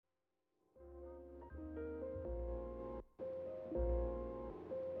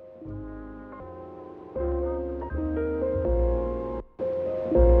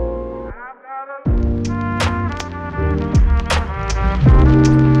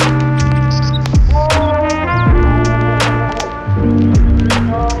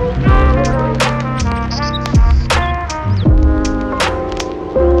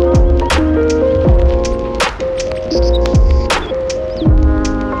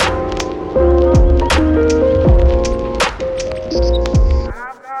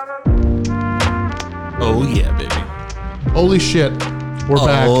Holy shit. We're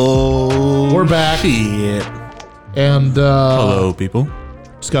back. We're back. Shit. And Hello, people.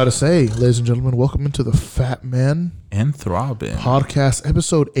 just got to say, ladies and gentlemen, welcome into the Fat Man And throbbing. Podcast,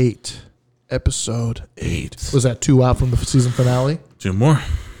 episode 8. Episode 8. Was that 2 out from the season finale? 2 more.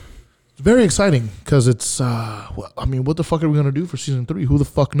 It's very exciting because it's, well, I mean, what the fuck are we going to do for season 3? Who the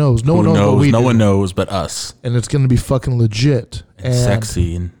fuck knows? No Who one knows what knows? we No do. one knows but us. And it's going to be fucking legit. And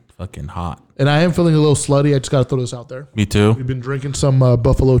sexy and fucking hot. And I am feeling a little slutty. I just got to throw this out there. Me too. We've been drinking some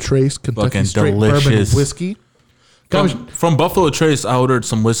Buffalo Trace Kentucky Fucking straight bourbon delicious. whiskey. From Buffalo Trace, I ordered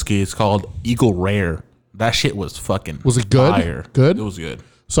some whiskey. It's called Eagle Rare. That shit was fucking Was it good? fire. Good? It was good.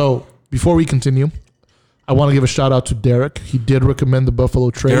 So before we continue, I want to give a shout out to Derek. He did recommend the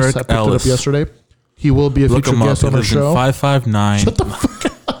Buffalo Trace. Derek I picked Ellis. it up yesterday. He will be a Look featured him up. guest He on our lives in show.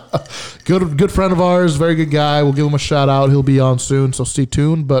 559. Good friend of ours, very good guy. We'll give him a shout out. He'll be on soon, so stay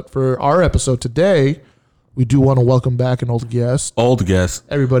tuned. But for our episode today, we do want to welcome back an old guest. Old guest.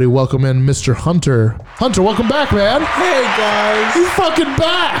 Everybody, welcome in Mr. Hunter. Hunter, welcome back, man. Hey guys! You fucking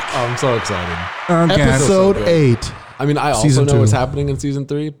back. Oh, I'm so excited. Episode good. 8. I mean, I also Season know 2. what's happening in season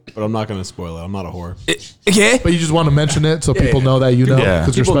 3, but I'm not going to spoil it. I'm not a whore. Yeah. But you just want to mention it so people yeah. know that you know Yeah.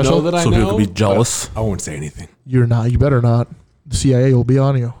 because you're People special. know that I So know. people can be jealous. but I won't say anything. You're not. You better not. The CIA will be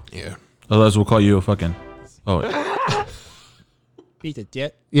on you. Yeah. Otherwise, we'll call you a fucking. Oh, Beat the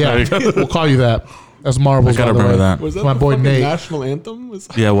jet. Yeah, we'll call you that. That's Marbles. I gotta by the remember way. that. Was that My the boy fucking Nate. national anthem? Was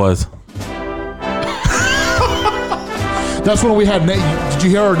Yeah, it was. That's when we had Nate. Did you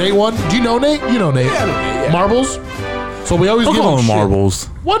hear our Nate one? Do you know Nate? You know Nate. yeah. Marbles. So we always I'll give call him him shit. marbles.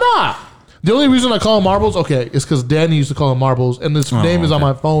 Why not? The only reason I call him Marbles, okay, is because Danny used to call him Marbles, and this name is on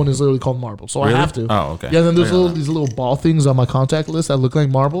okay. my phone is literally called Marbles, so Really? I have to. Oh, okay. Yeah, and then there's Yeah. these little ball things on my contact list that look like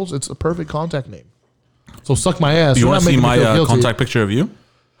marbles. It's a perfect contact name. So suck my ass. You You're want not to see making me feel my guilty. contact picture of you?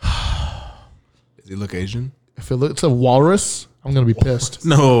 Does he look Asian? If it looks a walrus, I'm gonna be pissed.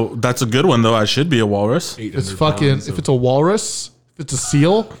 No, that's a good one though. I should be a walrus. 800 It's fucking. pounds If of- it's a walrus, if it's a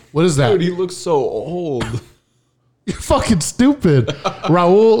seal, what is that? Dude, he looks so old. You're fucking stupid,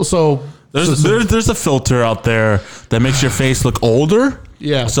 Raul. So There's a filter out there that makes your face look older.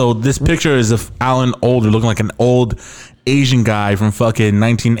 yeah. So this picture is of Alan older, looking like an old Asian guy from fucking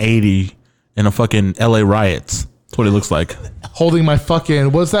 1980 in a fucking LA riots. That's what he looks like. Holding my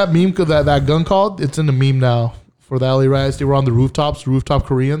fucking. What's that meme? That gun called? It's in the meme now for the alley riots. They were on the rooftops, rooftop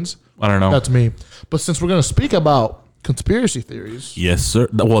Koreans. I don't know. That's me. But since we're gonna speak about conspiracy theories. Yes, sir.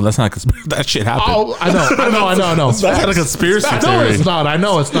 Well, that's not conspiracy. That shit happened. Oh, I know. That's not a conspiracy No, theory. it's not. I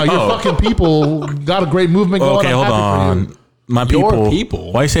know it's not. Your Oh. fucking people got a great movement going. Okay, I'm hold happy for on. My Your people.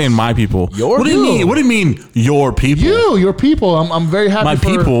 people? Why are you saying my people? Your What do you people. mean? What do you mean your people? your people. I'm very happy. My for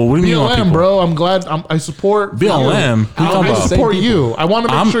people? What do you mean my BLM, people? bro. I'm glad. I support BLM? Who you You. talking I about? support Same you. I want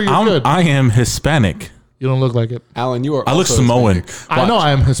to make sure you're good. I am Hispanic. You don't look like it. Alan, you are I look also Samoan. Hispanic. I know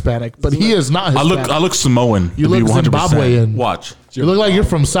I am Hispanic, but he is not I Hispanic. look Samoan. You to be look 100%. Zimbabwean. Watch. You look like you're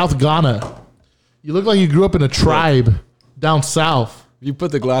from South Ghana. You look like you grew up in a tribe down south. If you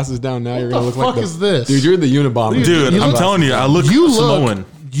put the glasses down now, you're going to look fuck like the... is this? Dude, you're the Unabomber. Dude, You I'm look- telling you, I look You Samoan.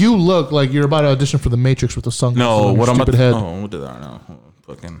 look like you're about to audition for the Matrix with the sunglasses No, on what your I'm about stupid to head. Oh, what did I know?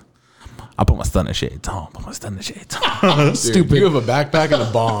 Fucking. I put my stunner shades on. Dude, Stupid. You have a backpack and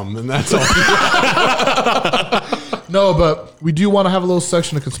a bomb, and that's all. No, but we do want to have a little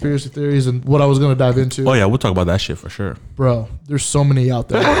section of conspiracy theories and what I was going to dive into. Oh yeah, we'll talk about that shit for sure. Bro, there's so many out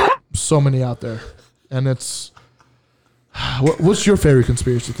there. So many out there. And it's... What's your favorite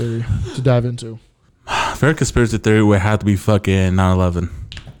conspiracy theory to dive into? Fair conspiracy theory would have to be fucking 9/11.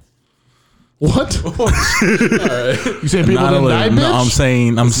 What? You saying people didn't die, 9/11. bitch? No,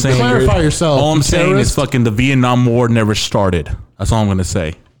 I'm saying. Clarify yourself. All I'm you saying terrorist. is fucking the Vietnam War never started. That's all I'm gonna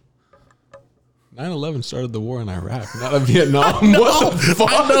say. 9/11 started the war in Iraq, not in Vietnam. What the fuck?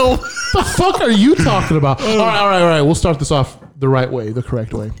 What the fuck are you talking about? All right. We'll start this off the right way, the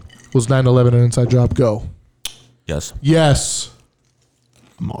correct way. Was 9/11 an inside job? Go. Yes. Yes.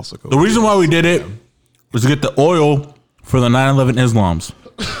 I'm also The reason why we did it was to get the oil for the 9/11 Islams.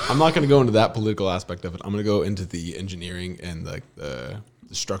 I'm not going to go into that political aspect of it. I'm going to go into the engineering and the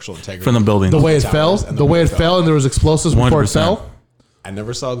structural integrity From the building. The way it Towers fell, and the way it fell, and there was explosives before it 100%. fell. I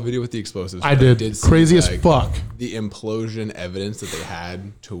never saw the video with the explosives. I but did. see, Crazy as like, fuck. The implosion evidence that they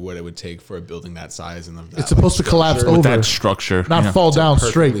had to what it would take for a building that size and that, It's supposed to collapse structure over. That structure. Not yeah. fall down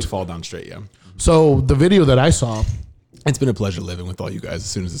perfectly straight. fall down straight. Yeah, So the video that I saw, it's been a pleasure living with all you guys. As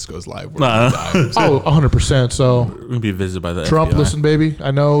soon as this goes live, we're Nah. gonna die. 100%. So We're gonna be visited by the Trump, FBI. listen, baby.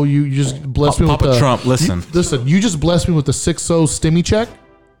 I know you just blessed me Papa with the Trump, listen. Listen, you just blessed me with the 6-0 stimmy check.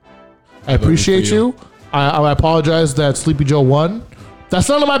 I appreciate for you. I apologize that Sleepy Joe won That's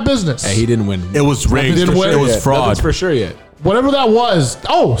none of my business. Hey, he didn't win. It was rigged. didn't win? It was Nothing's fraud. for sure yet. Whatever that was.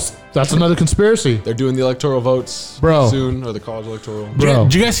 Oh, that's another conspiracy. They're doing the electoral votes Bro. soon, or the college electoral. Bro.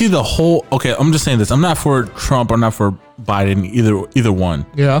 Did you guys see the whole? Okay, I'm just saying this. I'm not for Trump or not for Biden. Either one.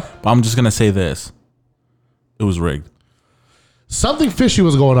 Yeah. But I'm just gonna say this. It was rigged. Something fishy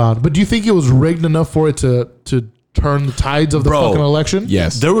was going on. But do you think it was rigged enough for it to turn the tides of the Bro. fucking election?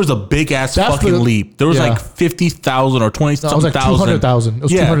 Yes. There was a big ass That's fucking the- leap. There was yeah. like 50,000 or 20 No, it was like 200,000. It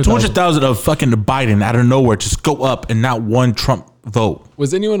was Yeah, 200,000. 200,000 of fucking Biden out of nowhere just go up and not one Trump vote.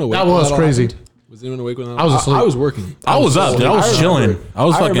 Was anyone awake? That when was all crazy. happened? Was anyone awake when that I was asleep. I was working. I was up, dude. I was chilling. I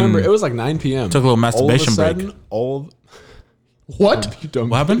was fucking. remember it was like 9 p.m. Took a little masturbation break. What? You dumb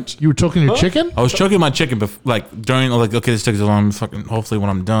What happened? bitch. You were choking your chicken? I was choking my chicken, like during, like, okay, this took so long. Fucking, hopefully when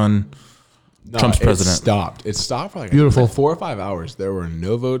I'm done, No, Trump's it president. stopped. It stopped for like, Beautiful. 4 or 5 hours. There were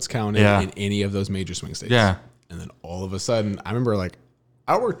no votes counted Yeah. in any of those major swing states. Yeah. And then all of a sudden, I remember like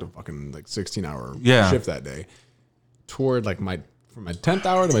I worked a fucking like 16-hour Yeah. shift that day. Toward like from my 10th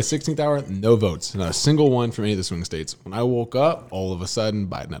hour to my 16th hour, no votes. Not a single one from any of the swing states. When I woke up, all of a sudden,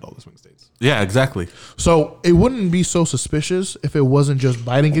 Biden had all the swing states. Yeah, exactly. So it wouldn't be so suspicious if it wasn't just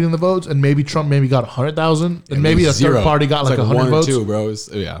Biden getting the votes and maybe Trump maybe got 100,000 and maybe It a was third zero. party got It's like 100 1 votes. or 2, bro. It was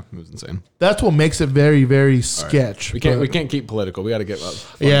insane. That's what makes it very, very sketch. We can't But- keep political. We got to get up.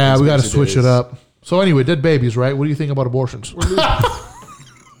 Yeah, we got to switch it up. So anyway, dead babies, right? What do you think about abortions?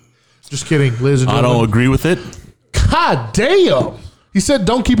 Just kidding, ladies and I gentlemen. don't agree with it. God damn. He said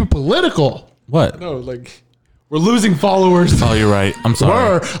don't keep it political. What? No, like we're losing followers. Oh, you're right. I'm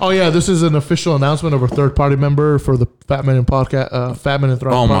sorry. Oh yeah, this is an official announcement of a third party member for the Fat Man and podcast. Fat Man and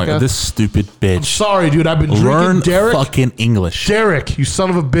Throne Oh my podcast. god, this stupid bitch. Sorry, dude. I've been Learn drinking. Derek, fucking English. Derek, you son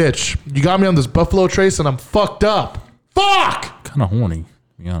of a bitch. You got me on this Buffalo Trace, and I'm fucked up. Fuck. Kind of horny,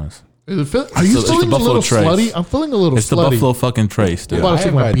 to be honest. Are you It's the feeling a Buffalo little Trace. slutty? I'm feeling a little It's the slutty. Buffalo fucking Trace, dude. Well, I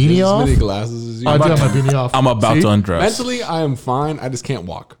take my had beanie just off. as many glasses as you. I do have my beanie off. I'm about See? to undress. Mentally, I am fine. I just can't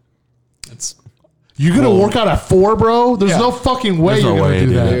walk. It's You're gonna work out at 4, bro? There's Yeah. no fucking way There's you're no gonna way, do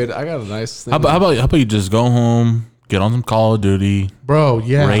dude. that, dude. I got a nice thing. How about you just go home, get on some Call of Duty, bro.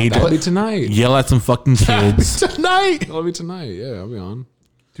 Yeah, Raid. That'll be tonight. yell at some fucking kids, tonight, That'll be tonight. Yeah, I'll be on.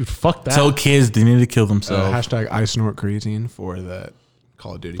 dude. Fuck that. tell kids they need to kill themselves. Hashtag I snort creatine for that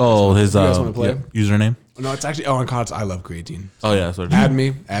Call of Duty. Oh, his You guys want to play? yeah, username. No, it's actually on COD. I love creatine. Oh yeah, sorry. Add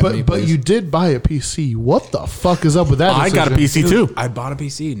me. Add me. but please. you did buy a PC. What the fuck is up with that? I got a decision? PC too, I bought a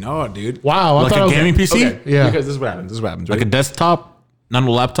PC. No, dude. Wow, I like thought a it was- gaming PC, Okay. Yeah. Because this is what happens. This is what happens. like a Right? desktop, not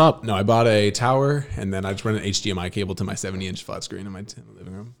a laptop. No, I bought a tower and then I just run an HDMI cable to my 70-inch flat screen in my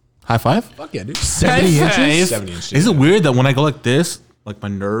living room. High five. Fuck yeah, dude. 70 inches. Is, 70 inches, is it weird that when I go like this, like my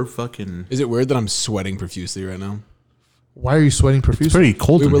nerve fucking Is it weird that I'm sweating profusely right now? Why are you sweating profusely? pretty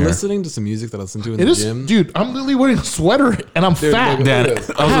cold We in were here? listening to some music that I listened to in It the is, gym. dude. I'm literally wearing a sweater and I'm fat. look at Dad, this.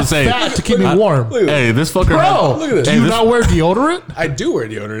 I was gonna say, fat to keep me warm. Look at this. hey, this fucker. Bro, Look at this. do Hey, you this- not wear deodorant? I do wear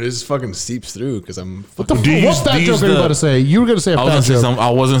deodorant. It just fucking seeps through because I'm What the fucking. Do you what use- fat do you joke use are you the- about to say? You were gonna say a I was fat gonna say joke, some. I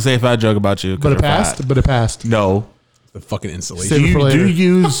wasn't gonna say a fat joke about you, 'cause but it you're fat. passed. But it passed. No. the fucking insulation. Save it for later. Do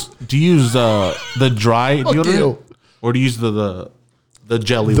you use the dry Fuck deodorant, you. or do you use the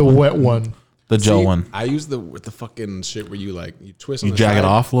jelly The one? wet one. The gel See, one? I use with the fucking shit where you like you twist. You on the jag it side,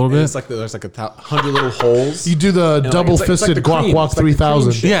 off a little and bit? It's like there's like 100 little holes. You do the like, double it's like fisted the guac cream. walk It's like the cream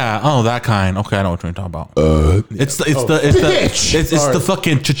 3000. shit. Yeah. Oh, that kind. Okay, I know what you're talking about. It's the Bitch. it's the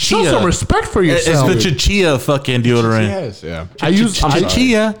fucking Show some chichia. respect for It's yourself. the chichia fucking deodorant. Yes, yeah. I use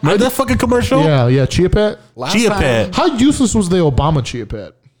Chichia. Remember that fucking commercial? yeah, Chia Pet. Last Chia time, Pet. How useless was the Obama Chia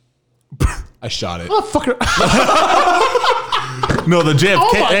Pet? I shot it. Motherfucker. No, the JFK.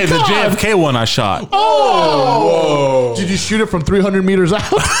 Oh my hey, the God. JFK one I shot. Oh! Did you shoot it from 300 meters out?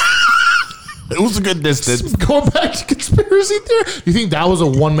 It was a good distance. Going back to conspiracy theory, you think that was a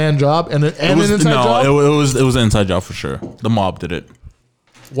one-man job and an It was, inside job? it was an inside job for sure. The mob did it.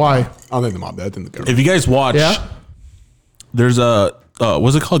 Why? I don't think the mob did. I think the government. If you guys watch, Yeah? there's a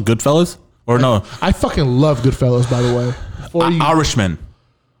what's it called? Goodfellas or no? I fucking love Goodfellas, by the way. Irishman.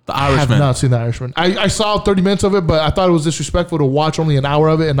 The I have Irishman. not seen The Irishman. I saw 30 minutes of it, but I thought it was disrespectful to watch only an hour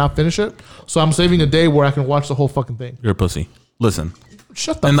of it and not finish it. So I'm saving a day where I can watch the whole fucking thing. You're a pussy. Listen,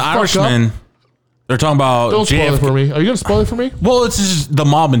 Shut the in the fuck Irishman, up. they're talking about Don't spoil it JFK. for me. Are you going to spoil it for me? Well, it's just the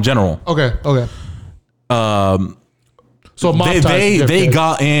mob in general. Okay. So mob ties to They JFK.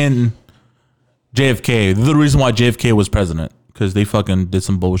 got in JFK. The reason why JFK was president because they fucking did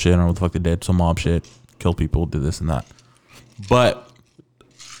some bullshit. I don't know what the fuck they did. Some mob shit. Killed people. Did this and that. But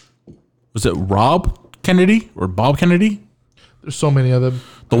was it Rob Kennedy or Bob Kennedy? There's so many of them.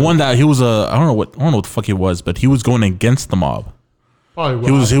 The one that he was I don't know what the fuck he was, but he was going against the mob. Probably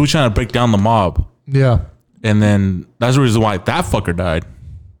He was trying to break down the mob. Yeah. And then that's the reason why that fucker died.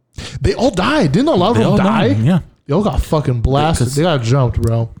 They all died. Didn't a lot of They them all die? died, yeah. They all got fucking blasted. They got jumped,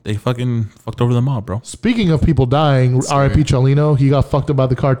 bro. They fucking fucked over the mob, bro. Speaking of people dying, R.I.P. Chalino, he got fucked up by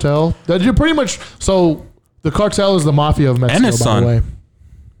the cartel. That you're pretty much so. The cartel is the mafia of Mexico, And his by son. the way.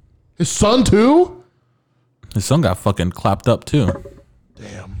 His son too. His son got fucking clapped up too.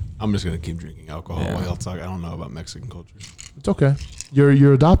 I'm just gonna keep drinking alcohol Yeah. while y'all talk. I don't know about Mexican culture. It's okay.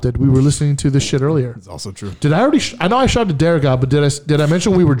 You're adopted. We were listening to this shit earlier. It's also true. Did I already? I know I shouted Derek out, but did I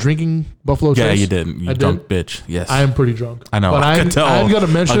mention we were drinking Buffalo Yeah, Trace? you did. You I drunk did. bitch. Yes. I am pretty drunk. I know. But I could tell. I'm gonna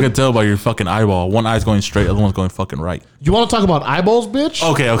mention. I could tell by your fucking eyeball. One eye's going straight, the other one's going fucking right. You want to talk about eyeballs, bitch?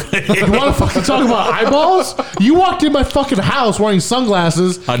 Okay, okay. You want to fucking talk about eyeballs? You walked in my fucking house wearing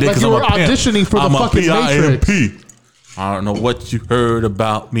sunglasses I did like 'cause you I'm were a pimp. auditioning for the I'm fucking a Matrix. PIMP. I don't know what you heard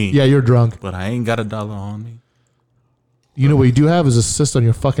about me. Yeah, you're drunk. But I ain't got $1 on me. You know what you do have is a cyst on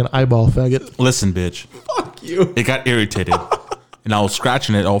your fucking eyeball, faggot. Listen, bitch. Fuck you. It got irritated. And I was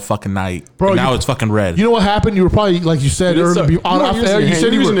scratching it all fucking night. Bro, And now you- it's fucking red. You know what happened? You were probably, like you said, You earlier, on off air, you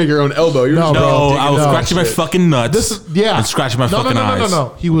said you using were. your own elbow. You're No, just bro. no, I was no. scratching my fucking nuts. This is, yeah. And scratching my fucking eyes.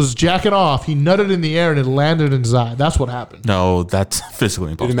 No. He was jacking off. He nutted in the air and it landed in his eye. That's what happened. No, that's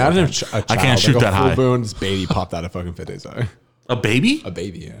physically Dude, impossible. imagine if a child, I can't shoot like that a high. full-blown baby popped out of fucking Fite's eye. A baby? A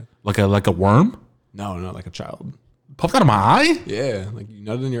baby, yeah. Like a worm? No, not like a child. Popped out of my eye? Yeah, like you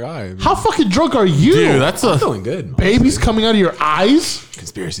nutted in your eye. How fucking drunk are you? Dude, that's I'm a feeling good. Babies coming out of your eyes?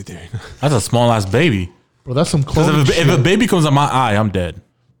 Conspiracy theory. small ass baby. Bro, that's some Because clone if shit. a baby comes out my eye, I'm dead.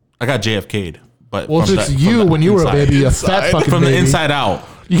 I got JFK'd. But Well, from it's the- you from the when you were a inside. baby, a fat fucking From baby. the inside out.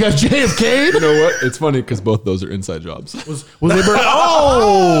 You got JFK? You know what? It's funny because both those are inside jobs. Was they burnt?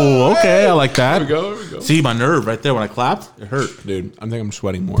 Oh, okay. I like that. There we go. See my nerve right there when I clapped? It hurt. Dude, I think I'm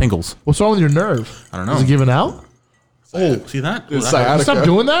sweating more. Tingles. What's wrong with your nerve? I don't know. Is it giving out? Oh, see that? It's That hurt. sciatica. Stop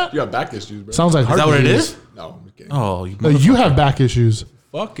doing that? You got back issues, bro. Sounds like Is heart that what it disease. is? No, I'm just kidding. Oh, you No, you have back issues.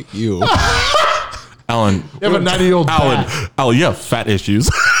 Fuck you. Alan. You have a 90-year-old Alan. back. Alan, you have fat issues.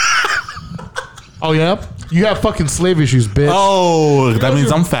 Oh, yeah? You have fucking slave issues, bitch. Oh, that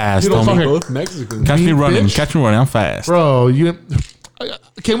means I'm fast. you don't Homie. fucking- Both Mexican. Catch me mean running. bitch. Catch me running. I'm fast. Bro, you...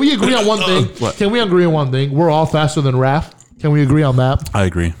 Can we agree on one thing? What? Can we agree on one thing? We're all faster than Raph. Can we agree on that? I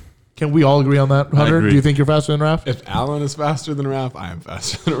agree. Can we all agree on that, Hunter? agree. Do you think you're faster than Raph? If Alan is faster than Raph, I am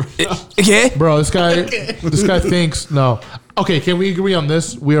faster than Raph. Okay. Bro, this guy thinks... No. Okay, can we agree on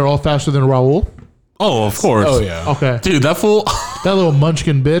this? We are all faster than Raul? Oh, of course. Oh, yeah. Okay. Dude, that fool. That little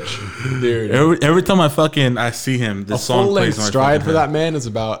munchkin bitch. Dude. Every time I see him, A this song full plays length in my stride fucking for head. that man is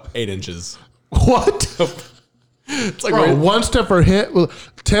about 8 inches. What? It's like, Bro, right- one step for him... Well,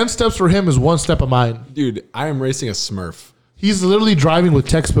 10 steps for him is one step of mine. dude, I am racing a Smurf. He's literally driving with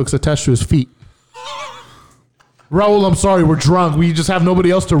textbooks attached to his feet. Raul, I'm sorry, we're drunk. We just have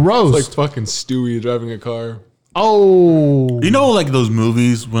nobody else to roast. Like fucking Stewie driving a car. Oh, You know, like those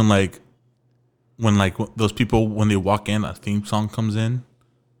movies when those people when they walk in, a theme song comes in.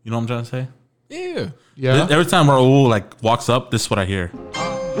 You know what I'm trying to say? Yeah. yeah. Every time Raul like walks up, this is what I hear.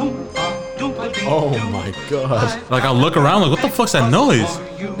 Oh my god. Like I look around, like what the fuck's that noise?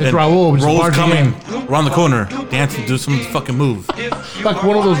 It's Raul, just Raul's barging coming around the corner, dancing, do some fucking move, Like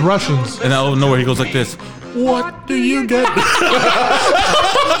one of those Russians. and out of nowhere he goes like this. What do you get?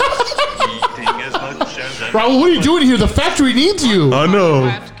 Raul, what are you doing here? The factory needs you. I know.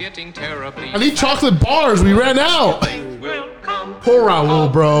 I need chocolate bars. We ran out. Poor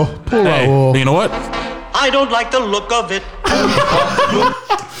Raul, bro. Poor Hey, Raul. you know what? I don't like the look of it.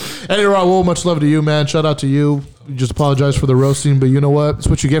 Anyway, Raul, much love to you, man. Shout out to you. We just apologize for the roasting, but you know what? It's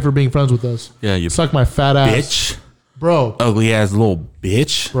what you get for being friends with us. Yeah, you Suck my fat ass. bitch, Bro, ugly ass little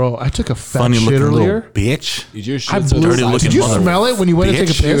bitch, bro, I took a fat funny shit looking earlier. little bitch. Dude, your I shit's blew. dirty looking Did you mother- smell it when you went to take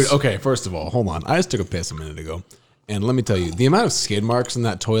a bitch. piss? Dude, okay, first of all, hold on. I just took a piss a minute ago. And let me tell you, the amount of skid marks in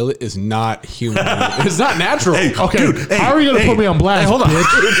that toilet is not human. It's not natural. Okay, Dude, how are you gonna put me on blast, hold on.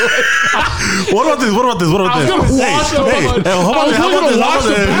 bitch? What about this? What about this? What about I was this? gonna wash Hey, the how about I was this? How about gonna this? How wash about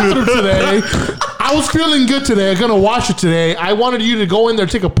the this? bathroom today. I was feeling good today. I'm gonna wash it today. I wanted you to go in there,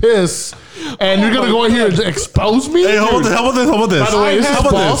 take a piss, and you're gonna go in here and expose me. Hey, how about this? How about this? How about this? By the way, this how is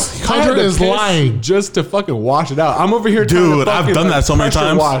about false. this? Hunter I had to is piss lying. just to fucking wash it out. I'm over here, trying Dude, to I've fucking, done that so many pressure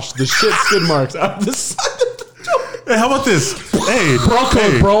times. Wash the shit skid marks out of the side of the toilet. Hey, how about this? Hey, Bro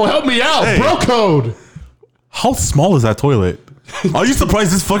code, bro. Help me out. Hey. Bro code. How small is that toilet? Are you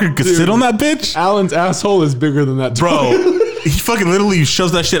surprised this fucker could sit on that bitch? Alan's asshole is bigger than that Bro, toilet. he fucking literally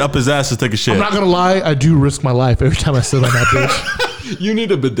shoves that shit up his ass to take a shit. I'm not gonna lie. I do risk my life every time I sit on that bitch. You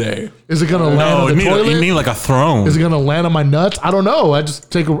need a bidet. Is it gonna land No, on the toilet? you need like a throne. Is it gonna land on my nuts? I don't know. I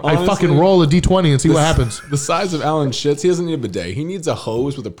just I Honestly, fucking roll a D20 and see what happens. The size of Alan shits, he doesn't need a bidet. He needs a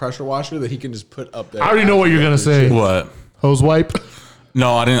hose with a pressure washer that he can just put up there. I already know what you're gonna say. What? Hose wipe.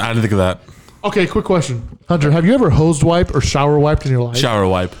 No, I didn't think of that. Okay, quick question, Hunter. Have you ever hose wiped or shower wiped in your life? Shower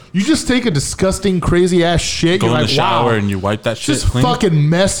wipe. You just take a disgusting, crazy ass shit. Go you're in like, the shower wow, and you wipe that shit just clean. fucking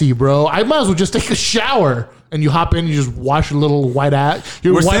messy, bro. I might as well just take a shower. And you hop in, you just wash your little white ass.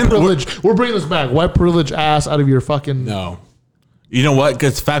 Your We're white saying- privilege. We're bringing this back. White privilege ass out of your fucking. No. You know what?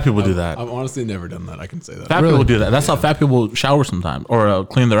 Because fat people do that. I've honestly never done that. I can say that. Fat Really? people do that. That's how fat people shower sometimes or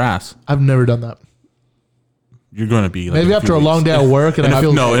clean their ass. I've never done that. You're going to be like Maybe in a after few a long weeks. day at work and I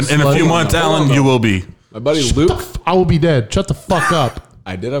feel No, in a few slutty. months, Hold on, Alan, though. you will be. My buddy Luke, I will be dead. Shut the fuck up.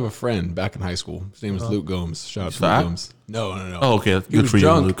 I did have a friend back in high school. His name was Luke Gomes. Shout out to fat? Luke Gomes. No. Oh, okay. He Good was for you,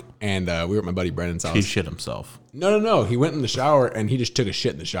 drunk, Luke. and we were at my buddy Brandon's house. He shit himself. No. He went in the shower and he just took a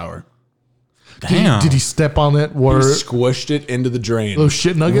shit in the shower. Damn. Did he step on it? He Or squished it into the drain. those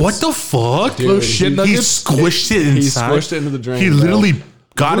shit nuggets? What the fuck? Those Dude, shit he- He nuggets? squished it He inside. squished it into the drain. He bro. literally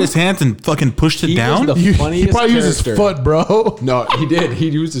got his hands and fucking pushed it He was down. the- He funniest probably used his character. foot, bro. No, he did. He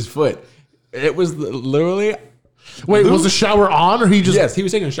used his foot. It was literally. Wait, was Luke- the shower on or he just. Yes, he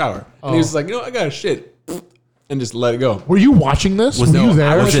was taking a shower, and he was like, I got a shit, and just let it go. Were you watching this? was Were you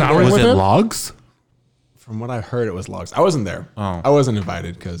there was showering was with it him? logs? From what I heard, it was logs. I wasn't there. Oh. I wasn't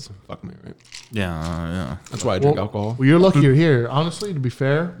invited because fuck me, right? Yeah. That's why I drink alcohol. Well, you're lucky you're here. Honestly, to be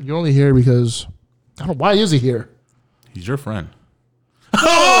fair, you're only here because. I don't know. Why is he here? He's your friend.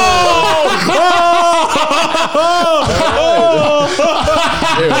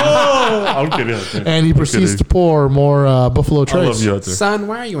 I'm kidding. And he proceeds to pour more Buffalo Trace. out there. Son,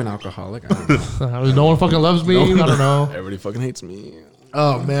 why are you an alcoholic? I don't know. No one fucking loves me. I don't know. Everybody fucking hates me.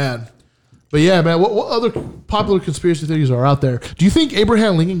 Oh man. But yeah, man, what other popular conspiracy theories are out there? Do you think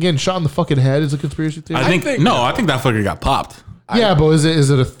Abraham Lincoln getting shot in the fucking head is a conspiracy theory? I think think- I think that fucker got popped. yeah, but is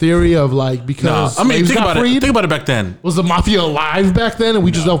it a theory of like because I mean, slaves think got about it. freed? Think about it back then. Was the mafia alive back then and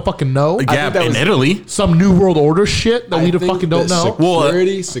we just don't fucking know? Yeah, that in was- Italy. Some new world order shit that we I don't think fucking don't that know.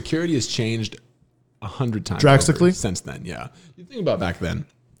 Well, Security has changed 100 times Drastically? over since then. Yeah, you think about back then,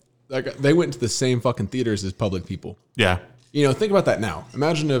 like they went to the same fucking theaters as public people. Yeah. You know, think about that now.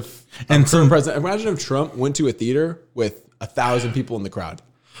 Imagine if And some- Imagine if Trump went to a theater with 1,000 people in the crowd.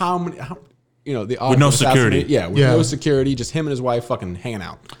 How many? The odds no of security. assassinate- Yeah, with Yeah. no security, just him and his wife fucking hanging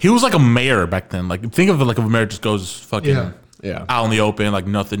out. He was like a mayor back then. Like think of it like if a mayor just goes fucking Yeah. Yeah. out in the open, like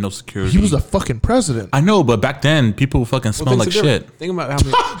nothing, no security. He was the fucking president. I know, but back then people fucking smelled like Things are different. shit. Think about how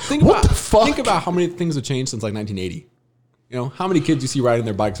many. Think What about the fuck? Think about how many things have changed since like 1980. You know, how many kids you see riding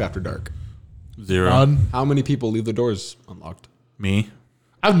their bikes after dark? Zero. None. How many people leave their doors unlocked? Me.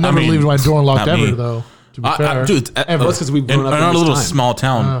 I've never mean, leaved my door unlocked not ever me. though. To be fair, Dude, ever. That's because we've in grown up in our this little time. small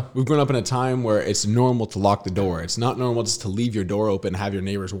town. We've grown up in a time where it's normal to lock the door. It's not normal just to leave your door open and have your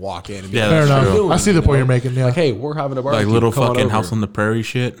neighbors walk in. And be Yeah, like, Fair that's "What enough. you doing?" I see the You point know? you're making. Yeah. Like, hey, we're having a barbecue. Like little come on fucking over. house on the prairie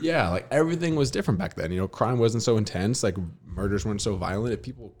shit. Yeah, like everything was different back then. You know, crime wasn't so intense. Like murders weren't so violent. If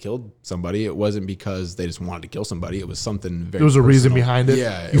people killed somebody, it wasn't because they just wanted to kill somebody. It was something very. there was a reason personal. behind it.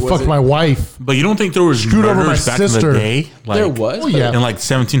 Yeah, you it fucked wasn't- my wife. But you don't think there was Screwed over my murders back in sister. the day? Like, There was. Oh, yeah. in like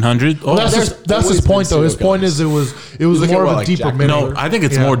 1700. Oh, That's there's that's his always point been though. His serial point is killers. it was look at more of what, a like, deeper Jack- meaning. no, I think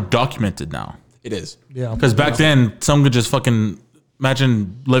it's Yeah. more documented now. It is. Yeah. Because back then, some could just fucking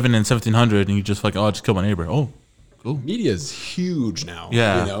imagine living in 1700 and you just fucking, I just killed my neighbor. Oh, cool. Media is huge now.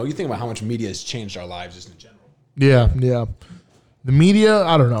 Yeah. You know, you think about how much media has changed our lives just in general. Yeah. The media,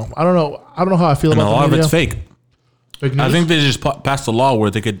 I don't know. I don't know how I feel And a about lot the of media. it's fake. Fake I news? think they just passed a law where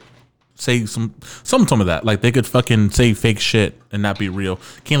they could say some of that. Like they could fucking say fake shit and not be real.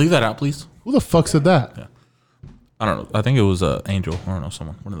 Can you leave that out, please? Who the fuck said that? I don't know. I think it was Angel. I don't know,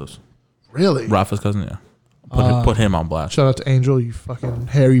 someone. One of those. Really? Rafa's cousin, yeah. Put him on blast. Shout out to Angel, you fucking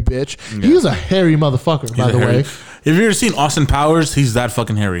hairy bitch. He's a hairy motherfucker, by He's the a hairy- way. Have you ever seen Austin Powers? He's that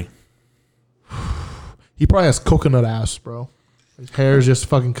fucking hairy. He probably has coconut ass, bro. His hair is just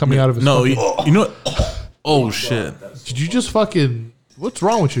fucking coming out of his. No, fucking- you know. Oh shit! Did you just fucking? What's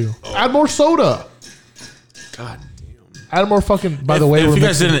wrong with you? Add more soda. God damn. Add more fucking. By the way, if we're you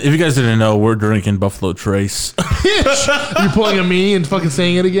guys mixing- didn't, know, we're drinking Buffalo Trace. you pulling a me and fucking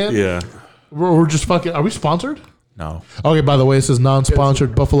saying it again. Yeah. We're just fucking. Are we sponsored? No. Okay. By the way, this is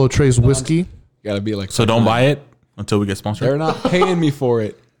non-sponsored Buffalo Trace whiskey, You gotta be like. So don't buy it until we get sponsored. They're not paying me for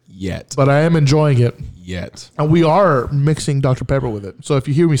it yet. but I am enjoying it, Yet. and we are mixing Dr Pepper with it. So if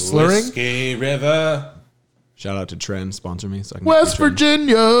you hear me slurring, Whiskey River. Shout out to Trend, sponsor me. So I can West get Trend.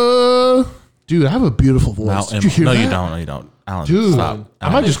 Virginia. Dude, I have a beautiful voice. Now, Did you hear no, that? you don't. No, you don't. Alan, Dude, stop. I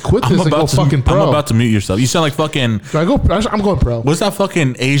might just quit this and go to, fucking pro. I'm about to mute yourself. You sound like fucking. Do I go? I'm going pro. What's that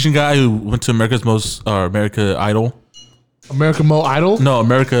fucking Asian guy who went to America Idol? American Mo Idol? No,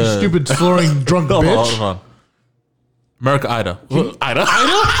 America. Stupid slurring drunk Hold on, bitch. hold on. America Idol. Ida.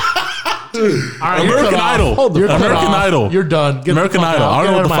 All right, you're American cut off. Idol. You're cut American off. Idol. You're done. Get the American fuck Idol. out. I don't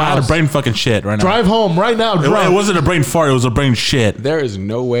Get know out what of the my fuck. I had a house. brain fucking shit right now. Drive home right now. It Drunk. wasn't a brain fart. It was a brain shit. There is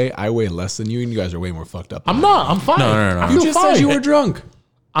no way I weigh less than you, and you guys are way more fucked up. I'm not. I'm fine. No. I You feel just fine. said you were drunk.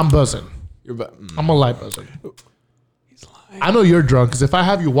 I'm buzzing. You're I'm a light buzzing. I know you're drunk because if I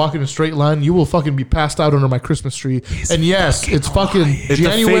have you walk in a straight line, you will fucking be passed out under my Christmas tree. And yes, it's fucking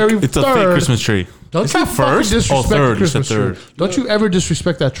January 3rd. It's a fake Christmas tree. Don't It's you not fucking first. disrespect third. the You said Christmas third. tree. Don't you ever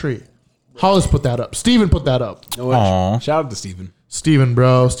disrespect that tree. Hollis put that up. Steven put that up. Aw. Shout out to Steven. Steven,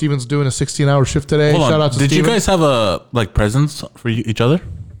 bro. Steven's doing a 16-hour shift today. Hold on. Shout out to Did Steven. you guys have a presents for each other?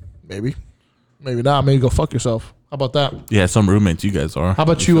 Maybe. Maybe not. Maybe go fuck yourself. How about that? Yeah, some roommates. You guys are. How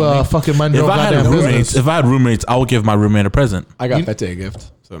about you fucking mind your If own I had goddamn roommates, business? I would give my roommate a present. I got Fete a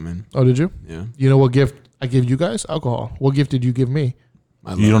gift. So, man, Oh, did you? yeah. You know what gift I gave you guys? Alcohol. What gift did you give me?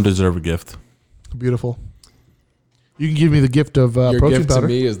 My You don't deserve a gift. Beautiful. You can give me the gift of Your protein gift powder. to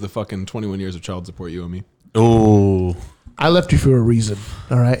me is the fucking 21 years of child support you owe me. Oh. I left you for a reason.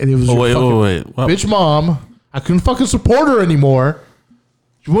 All right. And it was Oh, your wait, fucking wait. What? bitch mom. I couldn't fucking support her anymore.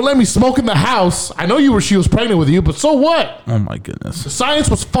 She wouldn't let me smoke in the house. I know she was pregnant with you, but so what? Oh, my goodness. Science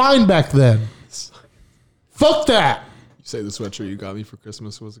was fine back then. Fuck that. You say the sweatshirt you got me for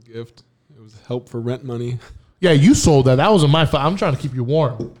Christmas was a gift. It was help for rent money. Yeah, you sold that. That wasn't my fault. I'm trying to keep you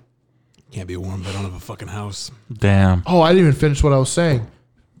warm. Can't be warm, but I don't have a fucking house. Damn. Oh, I didn't even finish what I was saying.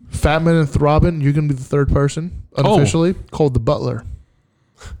 Fatman and Throbbing, you're going to be the third person, unofficially, called the butler.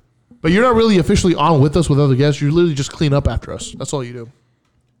 But you're not really officially on with us with other guests. You literally just clean up after us. That's all you do.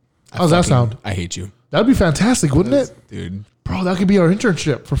 How's that sound? I hate you. That'd be fantastic, wouldn't it? Dude. Bro, that could be our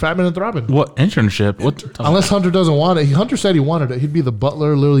internship for Fatman and Throbbing. What internship? What? Unless Hunter doesn't want it. Hunter said he wanted it. He'd be the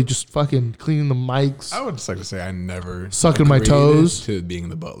butler, literally just fucking cleaning the mics. I would just like to say I never Sucking my agreed toes. to being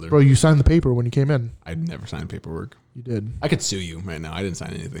the butler. Bro, you signed the paper when you came in. I never signed paperwork. You did. I could sue you right now. I didn't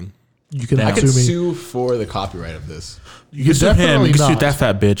sign anything. You can I could sue me. sue for the copyright of this. You can sue him. definitely You can sue not. that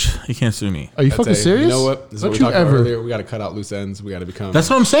fat bitch. You can't sue me. Are you That's fucking a- serious? You know what? This is Don't what we you talked about ever? earlier. We got to cut out loose ends. We got to become. That's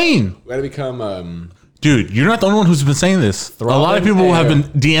what I'm saying. We got to become. Dude, you're not the only one who's been saying this. A lot of people have been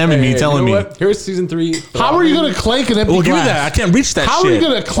DMing me telling me. Here's season 3. How are you going to clank an empty Well, give me glass? that. I can't reach that How shit. are you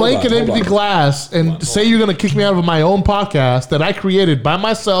going to clank Hold an on, empty hold on. glass and say you're going to kick me out of my own podcast that I created by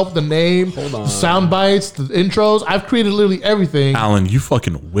myself? The name, Hold the on. sound bites, the intros. I've created literally everything. Alan, you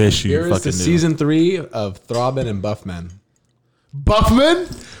fucking wish you Here is fucking the knew. season 3 of Throbbing and Buffman. Buffman?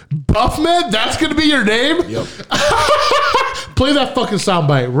 Buffman? That's going to be your name? Yep. Play that fucking sound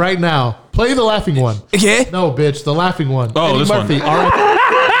bite right now. Play the laughing one. Okay. No, bitch, the laughing one. Oh, Eddie this one. Murphy.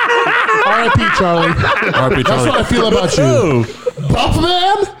 R.I.P. Charlie. RIP, That's Charlie. what I feel about you. Ooh.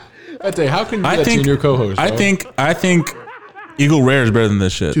 Buffman? I'd say, how can you do I that think to your co-host? I bro? think Eagle Rare is better than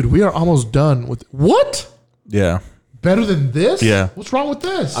this shit. Dude, we are almost done with what? Yeah. Better than this? Yeah. What's wrong with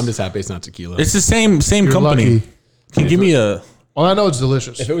this? I'm just happy it's not tequila. It's the same You're company. lucky. Can you give me a All I know it's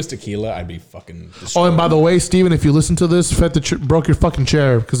delicious. If it was tequila, I'd be fucking Oh, destroyed. and by the way, Steven, if you listen to this, broke your fucking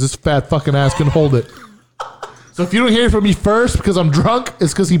chair because this fat fucking ass can hold it. So if you don't hear it from me first because I'm drunk,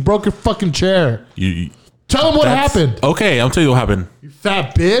 it's because he broke your fucking chair. Tell him what happened. Okay, I'll tell you what happened. You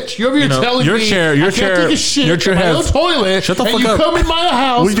fat bitch. You're over here know, telling your me chair- I can't take a shit your chair in my own has- toilet. Shut the and fuck you up. come in my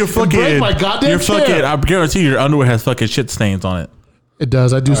house With your and break fucking, my goddamn your chair. fucking, I guarantee your underwear has fucking shit stains on it. It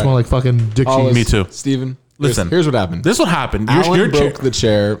does. I do smell like fucking dick cheese. Me too. Steven, Listen. here's what happened. This is what happened. Alan Your broke chair. the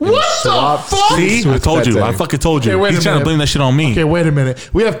chair. and What the swapped fuck? seats See, I with told you. Fete. I fucking told you. Okay, wait a He's trying minute. to blame that shit on me. Okay, wait a minute.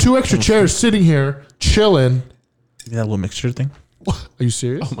 We have 2 extra chairs sitting here, chilling. That little mixture thing. Are you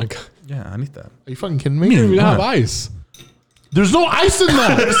serious? Oh my god. Yeah, I need that. Are you fucking kidding me? We don't have What? ice. There's no ice in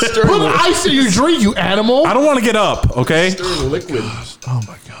that. Put ice in your drink, you animal. I don't want to get up. Okay, Liquid. Oh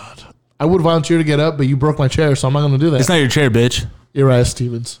my god. I would volunteer to get up, but you broke my chair, so I'm not going to do that. it's not your chair, bitch. You're right,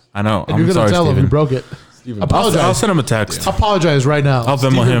 Stevens. I know. And I'm you're going sorry, to tell him Steven. you broke it. Steven, Apologize. I'll send him a text. Apologize right now. I'll Venmo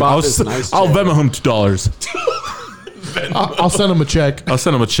Steven him. bought I'll, this nice I'll chair. Venmo him $2. I'll send him a check. I'll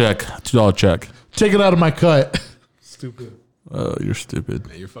send him a check. $2 check. Take it out of my cut. Stupid. Oh, you're stupid.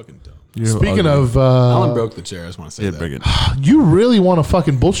 You're fucking dumb. You're Speaking ugly. of, Alan broke the chair. I just want to say Yeah, that. bring it. you really want to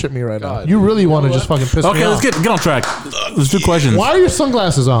fucking bullshit me right now. God, You dude. really You want to know just what? fucking piss me Okay, let's off. get on track. Let's do questions. Why are your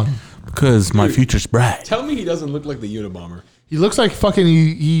sunglasses on? Because my future's bright. Tell me he doesn't look like the Unabomber. He looks like fucking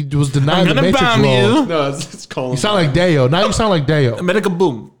he was denied the gonna Matrix bomb role. you. No, it's calling. You sound like Deo. Now you sound like Deo. America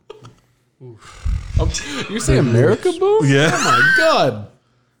boom. You say America, boo? Yeah. Oh my god.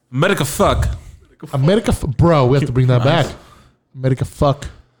 America fuck. America, bro, we have to bring that back. America, fuck.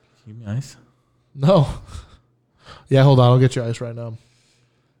 Give me ice. No. Yeah, hold on. I'll get you ice right now.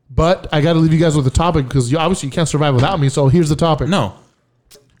 But I got to leave you guys with a topic because obviously you can't survive without me. So here's the topic. No.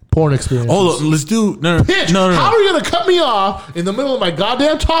 Porn experience. Oh, let's do no. Bitch, No. how are you going to cut me off in the middle of my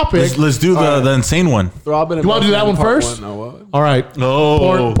goddamn topic? Let's do the insane one. Throbbing and You wanna do that busting one part first? No, what? All right.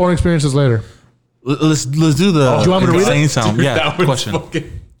 Oh. Porn experiences later. Let's do the Do you want me to read insane it? sound. Dude, Yeah. that was Question.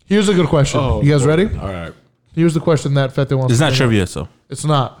 fucking- Here's a good question. Oh, You guys ready? All right. Here's the question that Fete wants It's to not bring up. trivia, so It's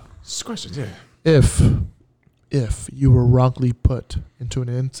not. Just questions, yeah. If you were wrongly put into an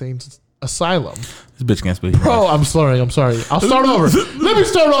insane asylum. this bitch can't speak. Bro, I'm sorry. I'll start over. Let me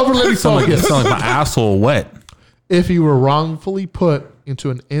start over. Let me Sound focus. like my asshole wet. If you were wrongfully put into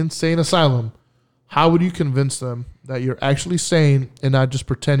an insane asylum, how would you convince them that you're actually sane and not just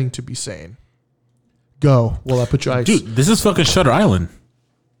pretending to be sane? Go. Well, I put your ice. Dude, this is fucking Shutter Island.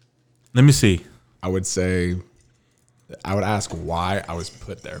 Let me see. I would say, I would ask why I was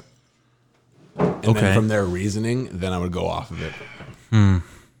put there. And Okay. then from their reasoning, then I would go off of it. I'd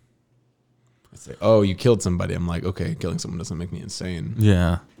say, oh, you killed somebody. I'm like, okay, killing someone doesn't make me insane.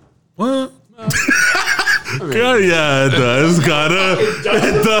 Yeah. What? Yeah, it does. Gotta.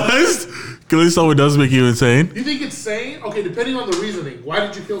 It does. Killing someone does make you insane. You think it's sane? Okay, depending on the reasoning. Why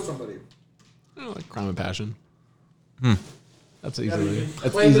did you kill somebody? I don't like crime and passion. Hmm. That's easily.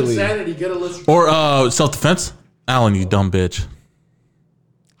 That's Claim easily. insanity. Get a list. Or self-defense. Alan, you dumb bitch.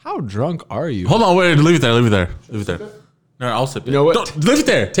 How drunk are you? Hold on, wait. Leave it there. Leave it there. Leave it there. No, I'll sip it. You know what? Don't, leave it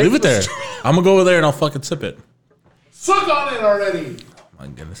there. Leave it there. I'm gonna go over there and I'll fucking sip it. Suck on it already. My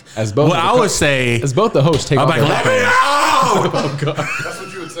goodness. As both what of the I would say, As both the hosts take I'm off like, their let me headphones. out. That's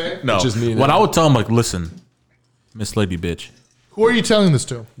what you would say? No. Just me What now. I would tell him, like, listen, Miss Lady bitch. Who are you telling this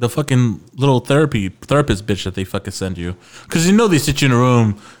to? The fucking little therapist bitch that they fucking send you. Because you know they sit you in a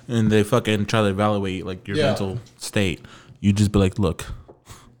room and they fucking try to evaluate like your Yeah. mental state. You just be like, look,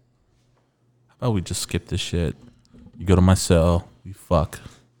 how about we just skip this shit? You go to my cell, we fuck.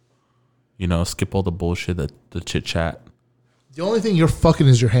 You know, skip all the bullshit, the chit chat. The only thing you're fucking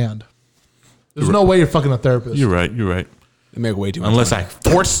is your hand. There's no way you're fucking a therapist. You're right. You're right. They make way too much. Unless money. I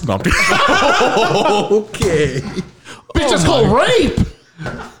force. No, okay. Bitch, that's called rape.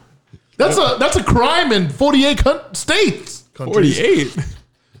 That's a crime in 48 states. Countries. 48.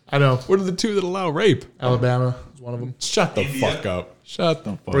 I know. What are the two that allow rape? Alabama is one of them. Shut the fuck up. Shut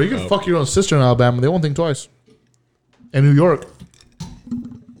the fuck Bro, you can up. fuck your own sister in Alabama. They won't think twice. And New York.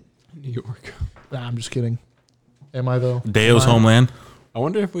 New York. Nah, I'm just kidding. Am I though? Deo's homeland. I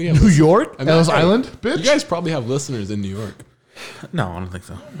wonder if we have New York? I mean, Ellis hey, Island? Bitch? You guys probably have listeners in New York No, I don't think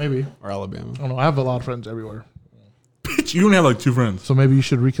so. Maybe. or Alabama. I don't know. I have a lot of friends everywhere. Bitch, you only have like two friends. So maybe you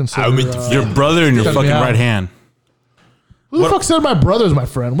should reconsider. Your brother and your Cut me fucking out. right hand. Who the fuck said my brother's my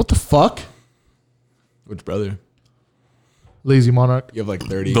friend? What the fuck? Which brother? Lazy Monarch. You have like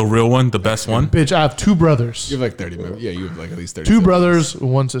 30. The real one, the best one. Bitch, I have two brothers. You have like 30. Maybe. Yeah, you have like at least 30. Two siblings. brothers,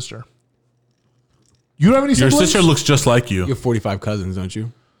 one sister. You don't have any Your siblings? sister looks just like You you. have 45 cousins, don't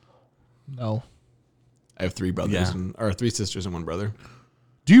you? No. I have 3 brothers Yeah. or 3 sisters and 1 brother.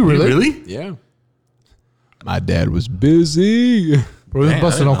 Do you really? Really? Yeah. My dad was busy. Bro, he's Man, I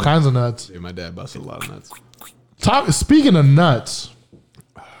busting didn't all know kinds of nuts. Dude, my dad busted a lot of nuts. Speaking of nuts,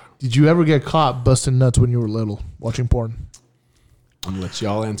 did you ever get caught busting nuts when you were little watching porn? I'm gonna let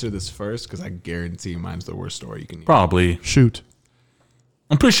y'all answer this first because I guarantee mine's the worst story you can hear. Probably. Shoot.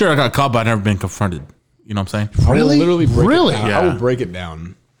 I'm pretty sure I got caught, but I've never been confronted. You know what I'm saying? I will Really? literally break Really? it down. Yeah. I will break it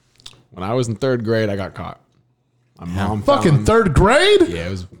down. When I was in 3rd grade, I got caught. My mom Fucking found, third grade? Yeah,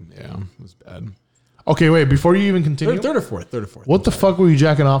 it was bad. Okay, wait, before you even continue, Third or fourth. what the fuck were you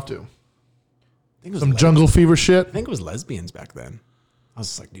jacking off to? I think it was Some jungle fever shit? I think it was lesbians back then. I was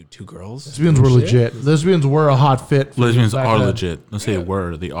just like, dude, 2 girls. Lesbians were legit. Lesbians were a hot fit. for Lesbians back are then. legit. Let's say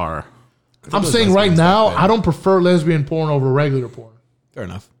were. They are. I'm was saying right lesbians now, back then. I don't prefer lesbian porn over regular porn. Fair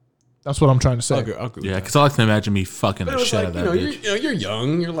enough. That's what I'm trying to say. I'll agree with Yeah, that. because I like to imagine me fucking But the it was shit like, out of that bitch. you're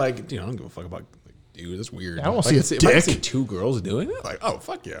young. You're like, dude, I don't give a fuck about, like, dude, that's weird. I don't If see a could if I could dick. see 2 girls doing it, like, oh,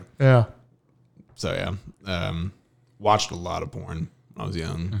 fuck yeah. Yeah. So, yeah. Watched a lot of porn when I was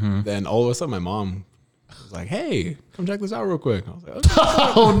young. Mm-hmm. Then all of a sudden, my mom was like, hey, come check this out real quick. I was like, okay.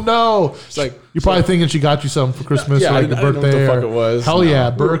 Oh no! She's like, You're probably thinking she got you something for Christmas Yeah, or I like your didn't know what birthday. the fuck or- it was. Hell No. yeah,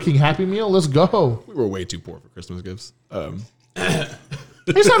 Burger King Happy Meal. Let's go. we were way too poor for Christmas gifts.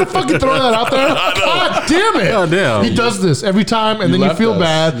 He's not to fucking throw that out there. God damn it! God damn. He does this every time, and You then you left feel us.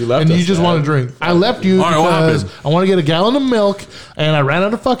 bad, You left and you us, just Dad. want to drink. I left you All right, what because happened? I want to get a gallon of milk, and I ran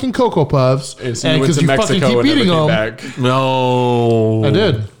out of fucking Cocoa Puffs, And so you went because to you Mexico fucking keep and never eating came them. back. No. I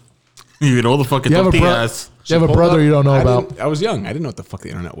did. You know the fucking You have a tortillas. bro- You have a pulled brother up- you don't know I about. didn't- I was young. I didn't know what the fuck the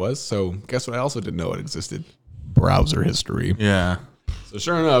internet was. So guess what? I also didn't know it existed. Browser history. Yeah. So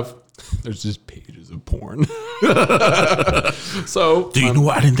sure enough, there's just pages of porn. So Do you know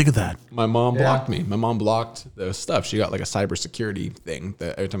what? I didn't think of that. my mom blocked me. My mom blocked the stuff. She got like a cybersecurity thing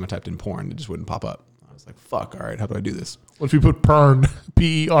that every time I typed in porn, it just wouldn't pop up. I was like, fuck, all right, how do I do this? What if you put Pern,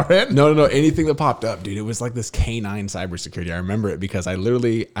 P-E-R-N? No. Anything that popped up, dude. It was like this canine cybersecurity. I remember it because I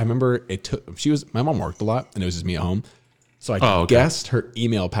remember it took, my mom worked a lot and it was just me at home. So I guessed her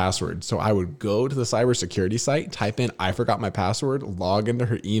email password. So I would go to the cybersecurity site, type in, I forgot my password, log into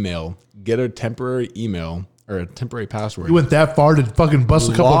her email, get a temporary email or a temporary password. You went that far to fucking bust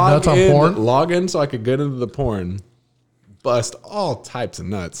a couple nuts on porn? Log in so I could get into the porn, bust all types of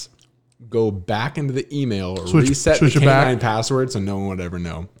nuts, go back into the email, reset the switch it back. canine password so no one would ever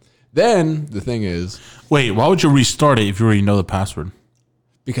know. Then the thing is, Wait, why would you restart it if you already know the password?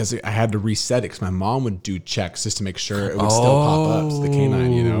 because I had to reset it because my mom would do checks just to make sure it would still pop up. So the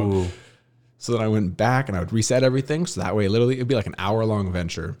canine, you know. So then I went back and I would reset everything. So that way, literally, it'd be like an hour-long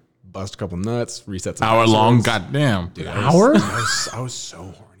venture. Bust a couple nuts, reset some Hour long? passwords. Goddamn. Dude, Hour? I was so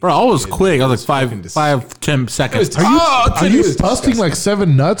horny. Bro, I was Dude, quick. I it was like fucking 10 seconds. Are you it was busting disgusting. like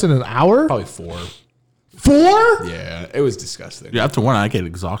 7 nuts in an hour? Probably 4. 4? Yeah, it was disgusting. Yeah, after one, I get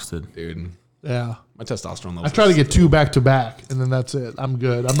exhausted. Dude. Yeah. My testosterone level. I try to get 2 back to back, and then that's it. I'm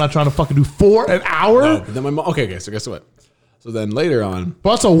good. I'm not trying to fucking do 4 an hour. No, but then my mom. Okay. So guess what? So then later on,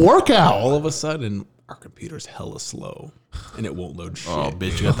 But that's a workout. all of a sudden, our computer's hella slow, and it won't load shit. Oh,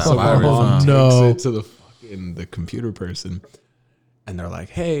 bitch, you got that Oh, virus. huh? no. Takes it to the computer person, and they're like,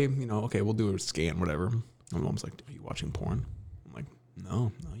 "Hey, okay, we'll do a scan, whatever." My mom's like, "Are you watching porn?" I'm like,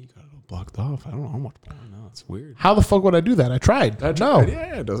 "No, you got it all blocked off. I don't watch porn. No, it's weird." How the fuck would I do that? I tried. No.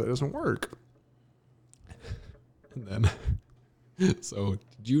 Yeah, it doesn't work. And then, so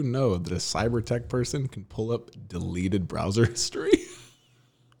did you know that a cyber tech person can pull up deleted browser history?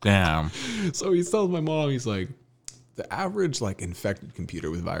 Damn. So he tells my mom, he's like, the average like infected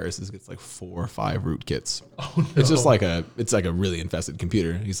computer with viruses gets like 4 or 5 rootkits. Oh, no. It's just like a really infested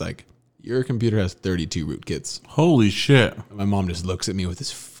computer. He's like, your computer has 32 rootkits. Holy shit. And my mom just looks at me with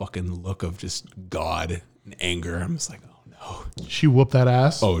this fucking look of just God and anger. I'm just like, oh no. She whooped that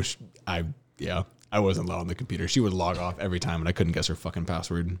ass. Oh, I wasn't allowed on the computer. She would log off every time, and I couldn't guess her fucking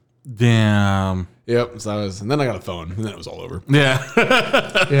password. Damn. Yep. So and then I got a phone, and then it was all over. Yeah.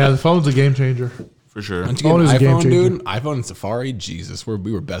 Yeah, the phone's a game changer. For sure. Once you get Phone an is a game iPhone, changer. dude, iPhone and Safari, Jesus,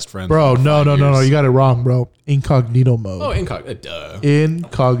 we were best friends. Bro, for no. 5 years. You got it wrong, bro. Incognito mode. Oh, incognito. Duh.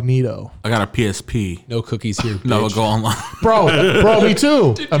 Incognito. I got a PSP. No cookies here. No, bitch. go online. Bro, me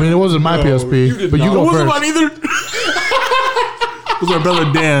too. I mean, it wasn't my PSP, you did but you not. go It wasn't first. mine either. It was our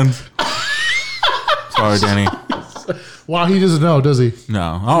brother Dan's. Sorry, Danny. Wow, he doesn't know, does he?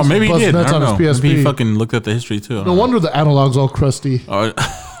 No. Oh, maybe he bust did. I nuts don't on know. his Maybe he PSP. fucking looked at the history too. No wonder the analog's all crusty. So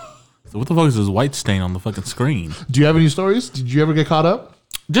what the fuck is this white stain on the fucking screen? Do you have any stories? Did you ever get caught up?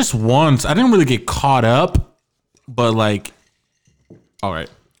 Just once. I didn't really get caught up, but like, all right.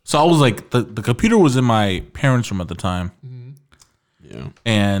 So I was like, the computer was in my parents' room at the time. Yeah.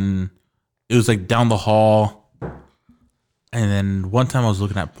 And it was like down the hall. And then one time I was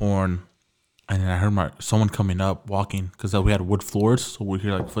looking at porn, and then I heard someone coming up walking because we had wood floors, so we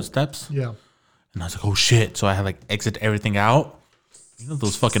hear like footsteps. Yeah. And I was like, oh shit! So I had like exit everything out. You know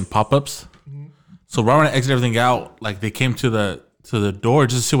those fucking pop ups. So right when I exit everything out, like they came to the door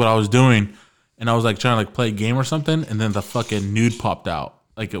just to see what I was doing, and I was like trying to like play a game or something, and then the fucking nude popped out,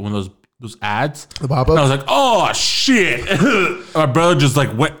 like when those ads. The pop-ups? And I was like, oh shit! My brother just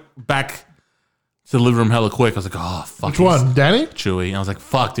like went back to the living room hella quick. I was like, oh fuck. Which one? Danny? Chewy. And I was like,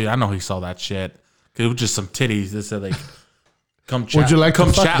 fuck, dude, I know he saw that shit. Cause it was just some titties that said like, come chat, Would you like to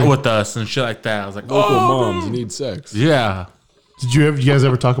come fuck chat me? with us and shit like that. I was like, Local oh, moms need sex. yeah. Did you guys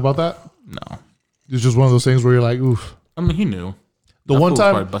ever talk about that? No. It's just one of those things where you're like, oof. I mean, he knew. The That one fool was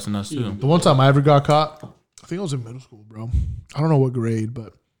time- probably busting us too. The one time I ever got caught, I think I was in middle school, bro. I don't know what grade,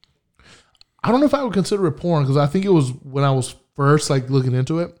 but I don't know if I would consider it porn because I think it was when I was first like looking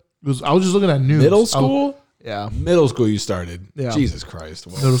into it. I was just looking at news. Middle school? Yeah, Middle school you started. Yeah. Jesus Christ.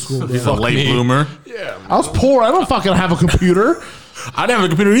 Well, middle school. He's Yeah. a late bloomer. yeah. I was poor. I don't fucking have a computer. I didn't have a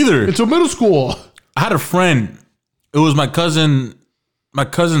computer either. It's a middle school. I had a friend. It was my cousin's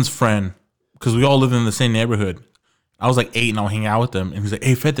friend, because we all lived in the same neighborhood. I was like 8 and I would hang out with him, and he's like,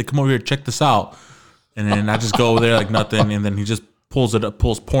 "Hey, Fete, come over here, check this out." And then I just go over there like nothing, and then he just pulls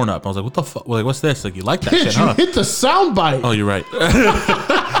porn up. I was like, "What the fuck? Like, what's this? Like, you like that shit, Bitch, you huh?" hit the sound bite. Oh, you're right.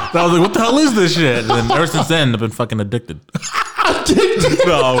 I was like, "What the hell is this shit?" And then ever since then, I've been fucking addicted.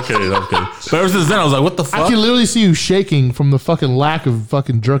 No, okay. But ever since then, I was like, "What the I fuck?" can literally see you shaking from the fucking lack of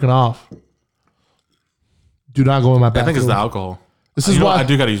fucking jerking off. Do not go in my I bathroom. think it's the alcohol. This is why I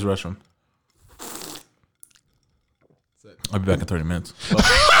do gotta use the restroom. I'll be back in 30 minutes.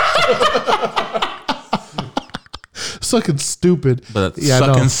 Sucking stupid. But Yeah, I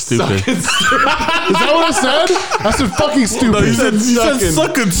know. sucking stupid. Is that what I said? I said fucking stupid. No, you said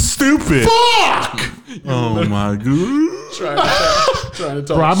sucking stupid. Fuck! Oh my god. Trying to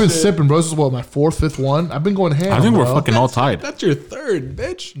talk Bro, I've been shit. sipping, bro. This is what, my 4th, 5th one? I've been going ham. I think we're bro. fucking all tied. That's your third,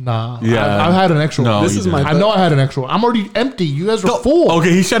 bitch. Nah. Yeah. I've had an extra No, one. This you is my. I know I had an extra one. I'm already empty. You guys are full.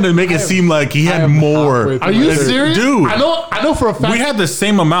 Okay, he's trying to make it seem like he had am more. halfway through Are you my third. serious? Dude. I know for a fact. We had the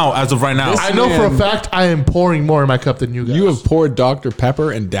same amount as of right now. I know for a Man. fact I am pouring more in my cup than you guys. You have poured Dr.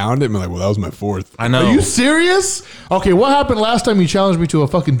 Pepper and downed it and been like, well, that was my 4th. I know. Are you serious? Okay, what happened last time you challenged me to a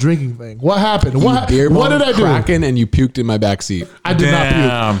fucking drinking thing? What happened? You What beer did I do? Kraken and you puked in my back seat. I did not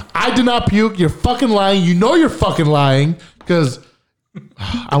Damn. puke. I did not puke. You're fucking lying. You know you're fucking lying because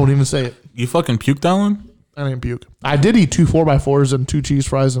I won't even say it. You fucking puked, Alan? I didn't puke. I did eat 2 4x4s and 2 cheese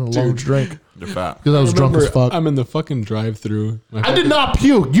fries and a large drink You're fat. because I was drunk as fuck. I'm in the fucking drive-through. I did not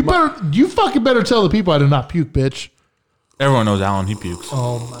puke. You fucking better tell the people I did not puke, bitch. Everyone knows Alan. He pukes.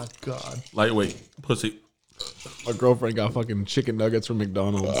 Oh my god. Lightweight pussy. My girlfriend got fucking chicken nuggets from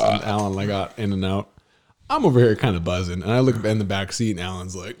McDonald's and Alan like got In-N-Out. I'm over here kind of buzzing, and I look in the back seat, and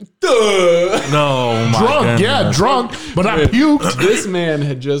Alan's like, "Duh." No, my Drunk, goodness. yeah, drunk, but I puked. This man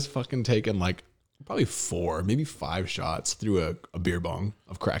had just fucking taken like probably 4, maybe 5 shots through a beer bong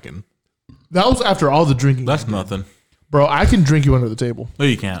of Kraken. That was after all the drinking. That's nothing. Bro, I can drink you under the table. No,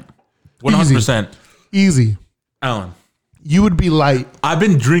 you can't. 100%. Easy. Alan, You would be light. I've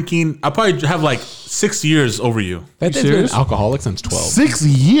been drinking. I probably have like 6 years over you. That dude's been serious? an alcoholic since 12. 6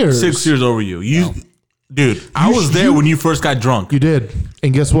 years. 6 years over you. Dude, I was there when you first got drunk. You did.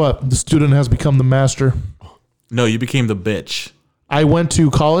 And guess what? The student has become the master. No, you became the bitch. I went to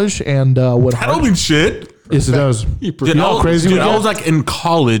college and went I don't hard. mean shit. Yes, it does. Dude, You know how crazy we I get? was like in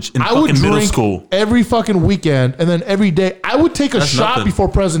college, in I would fucking middle drink school. every fucking weekend, and then every day I would take a That's shot nothing. before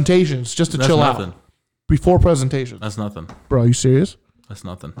presentations just to That's chill nothing. out. Before presentations. That's nothing. Bro, you serious? That's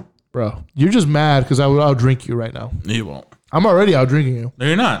nothing. Bro, you're just mad because I would outdrink you right now. You won't. I'm already outdrinking you. No,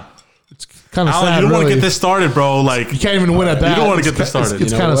 you're not. It's kind of Alan, sad. you don't want to really. get this started, bro. Like, You can't even win at that. you don't want to It's get this ki- it's- started.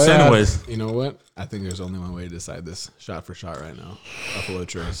 It's You know kind of what? sad. Anyways, You know what? I think there's only one way to decide this shot for shot right now. Buffalo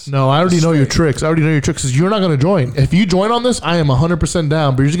Trace. No, I already know your tricks. I already know your tricks because you're not going to join. If you join on this, I am 100%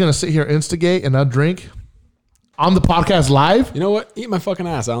 down. But you're just going to sit here, instigate, and not drink on the podcast live. You know what? Eat my fucking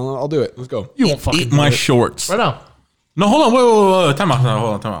ass, Alan. I'll do it. Let's go. You won't fucking eat do my it. shorts. right now. No, hold on. Wait. Time out.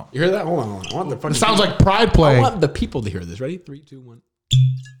 Hold on. Time out. You hear that? Hold on. I want the fucking It sounds like pride I playing. want the people to hear this. Ready? 3, 2, 1.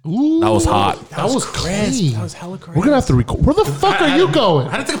 Ooh, That was hot. That was clean. That was hella crazy. We're gonna have to record. Where the fuck are you going?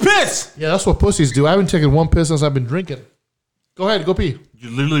 I had to take a piss. Yeah, that's what pussies do. I haven't taken one piss since I've been drinking. Go ahead, go pee. You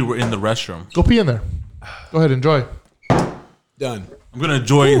literally were in the restroom. Go pee in there. Go ahead, enjoy. Done. I'm gonna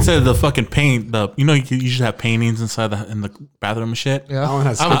enjoy instead of the fucking paint. You should have paintings inside in the bathroom and shit. Yeah, Alan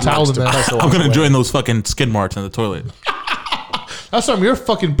has I have a skid towel marks in to there. press That's along I'm gonna the way. join those fucking skid marks in the toilet. from your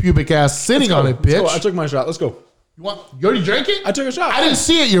fucking pubic ass sitting on it, Let's go. bitch. I took my shot. Let's go. You already drank it? I took a shot. I didn't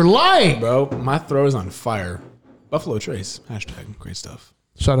see it. You're lying. Bro, my throat is on fire. Buffalo Trace. Hashtag. Great stuff.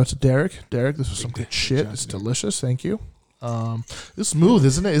 Shout out to Derek. Derek, this was some good shit. It's delicious. Thank you. It's smooth,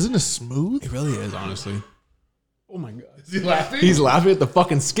 isn't it? Isn't it smooth? It really is, honestly. Oh my God. Is he laughing? He's laughing at the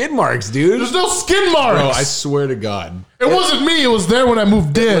fucking skid marks, dude. There's no skin marks. Bro, I swear to God. it wasn't me. It was there when I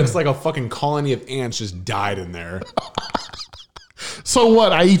moved in. Looks like a fucking colony of ants just died in there. So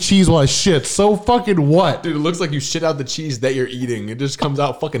what? I eat cheese while I shit. So fucking what? Dude, it looks like you shit out the cheese that you're eating. It just comes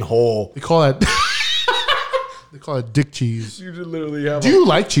out fucking whole. They call that. They call it dick cheese. You just literally have. Do you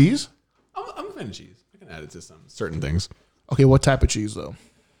like cheese? I'm a fan of cheese. I can add it to some certain things. Okay, what type of cheese though?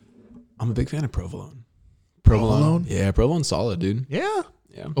 I'm a big fan of provolone. Provolone? Yeah, provolone's solid, dude. Yeah.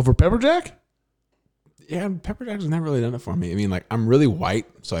 Yeah. Over pepper jack? Yeah, pepper jack has never really done it for me. I mean, like, I'm really white,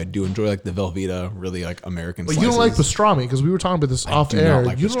 so I do enjoy like the Velveeta, really like American. But you don't like slices. pastrami because we were talking about this off do air. not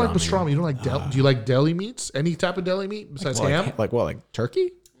like You don't like pastrami. pastrami. You don't like do you like deli meats? Any type of deli meat besides ham? Like what? Like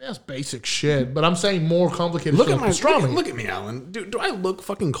turkey? That's basic shit. But I'm saying more complicated. Look shit at my like pastrami. look at me, Alan. Do I look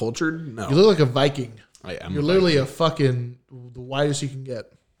fucking cultured? No, You look like a Viking. I am. You're literally a fucking the whitest you can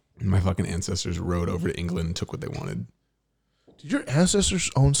get. My fucking ancestors rode over to England and took what they wanted. Did your ancestors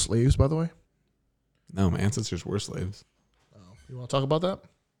own slaves, by the way? No, my ancestors were slaves. You want to talk about that?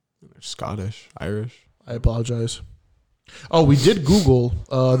 They're Scottish, Irish. I apologize. Oh, we did Google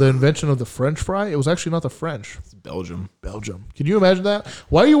the invention of the French fry. It was actually not the French. It's Belgium. Belgium. Can you imagine that?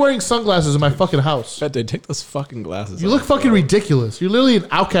 Why are you wearing sunglasses in my fucking house? Bet they take those fucking glasses. You off, look fucking bro. ridiculous. You're literally an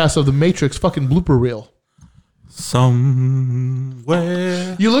outcast of the Matrix fucking blooper reel.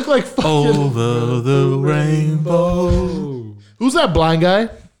 Somewhere You look like fucking. over the rainbow. Who's that blind guy?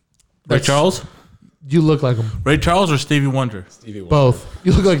 Ray Charles? You look like him. Ray Charles or Stevie Wonder? Both.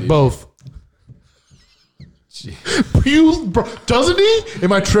 You look like both. Doesn't he?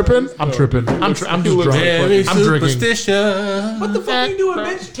 Am I tripping? I'm tripping. I'm just drunk. Very I'm drinking. superstitious. What the fuck are you doing,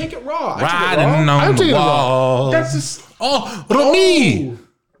 bitch? Take it raw. Riding I'm on taking the it raw. wall. That's just. Oh, me.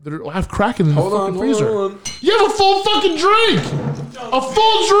 I have Kraken in the fucking freezer. Hold on. You have a full fucking drink. A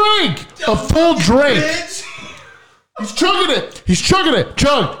full drink. A full drink. He's chugging it. He's chugging it.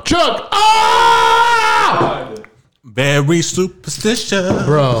 Chug. Chug. Ah! Very superstitious.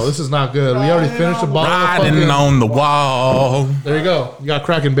 Bro, this is not good. We already finished a bottle of Riding fucking. on the wall. There you go. You got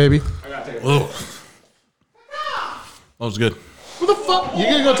Kraken, baby. Ugh. That was good. What the fuck? You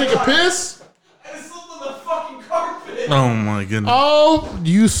gonna go take a piss? Oh my goodness. Oh,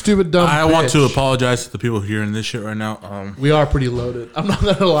 you stupid dumb I want to bitch. apologize to the people hearing this shit right now. We are pretty loaded. I'm not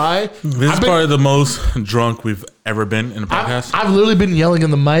gonna lie. This is probably the most drunk we've ever been in a podcast. I've literally been yelling in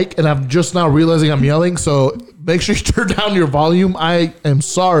the mic, and I'm just now realizing I'm yelling. So make sure you turn down your volume. I am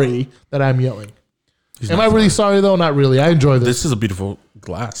sorry that I'm yelling. Am I really sorry though? Not really. I enjoy this. This is a beautiful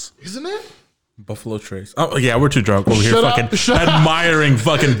glass. Isn't it? Buffalo Trace. Oh yeah, we're too drunk over here Shut up, fucking shut up. admiring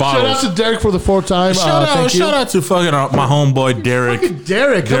fucking Shout bottles. out to Derek for the fourth time. Thank you. Shout out to fucking my homeboy Derek. Fucking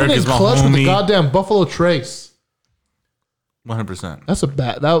Derek coming in is my clutch with the homie. goddamn Buffalo Trace. 100%. That's a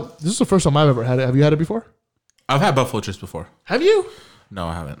bad. This is the first time I've ever had it. Have you had it before? I've had Buffalo Trace before. Have you? No,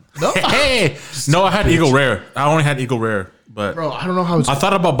 I haven't. No? Hey, no, I had Eagle Rare. I only had Eagle Rare, but Bro, I don't know how it's. I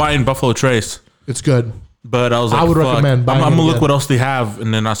thought about buying Buffalo Trace, It's good. but I was like, I would fuck, recommend buying I'm it gonna look again. what else they have,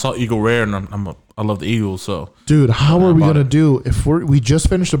 and then I saw Eagle Rare, and I love the Eagles, so Dude, how are we bought gonna it. do if we just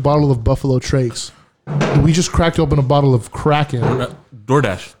finished a bottle of Buffalo Trace? We just cracked open a bottle of Kraken.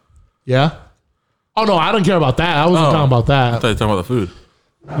 DoorDash. Yeah. Oh no, I don't care about that. I wasn't Oh. talking about I that. thought you were talking about the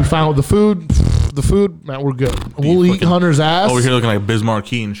food. We found the food. The food, man, we're good. We'll eat fucking- Hunter's ass. Over here looking like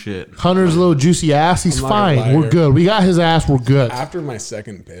Bismarcky and shit. Hunter's little juicy ass. He's I'm not gonna lie fine. We're here. good. We got his ass. We're good. After my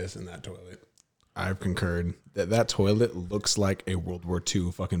second piss in that toilet, I've concurred that toilet looks like a World War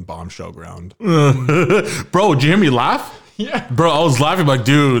II fucking bombshell ground. Bro, did you hear me laugh? Yeah. Bro, I was laughing like,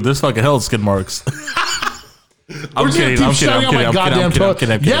 dude, this fucking hell skid marks. I'm We're gonna kidding. keep I'm shouting out my kidding. goddamn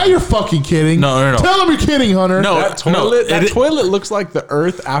toilet. Yeah, you're fucking kidding. No. Tell him you're kidding, Hunter. No, That toilet, no, toilet looks like the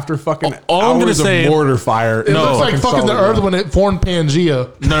earth after fucking All I'm gonna hours say- of mortar fire. It looks like fucking the Earth when it formed Pangea.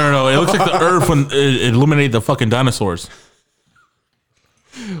 No. It looks like the Earth when it eliminated the fucking dinosaurs.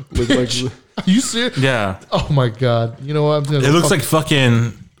 Are you serious? Yeah. Oh my god. You know what? I'm gonna It looks like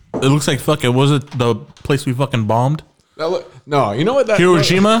fucking. It looks like fucking. Was it the place we fucking bombed? No, you know what that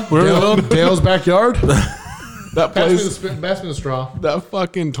Hiroshima? Where was it? Dale's backyard. that Pass place, me the straw. that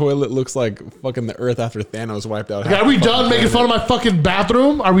fucking toilet looks like fucking the earth after Thanos wiped out. Are we done making fun of my fucking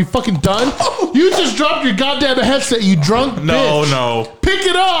bathroom? Are we fucking done? You just dropped your goddamn headset, you drunk No, bitch. no. Pick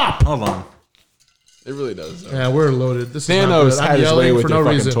it up. Hold on. It really does. Yeah, we're loaded. This is not Thanos good. I'm had his way yelling with for your no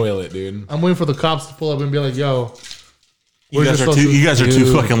fucking reason. toilet, dude. I'm waiting for the cops to pull up and be like, "Yo, You guys are too. You guys are too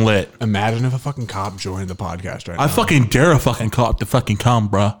Dude. fucking lit. Imagine if a fucking cop joined the podcast right I now. fucking dare a fucking cop to fucking come,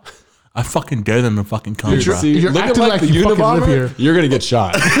 bruh. I fucking dare them to fucking come, You're- bruh. You're looking acting like you fucking live here. You're gonna get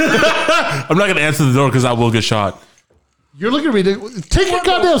shot. I'm not gonna answer the door because I will get shot. you're looking ridiculous. Take your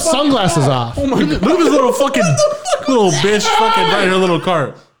goddamn sunglasses off." Look at this little fucking little bitch fucking right in her little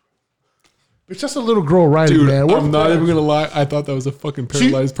cart. It's just a little girl riding, Dude, man. I'm not even gonna lie. I thought that was a fucking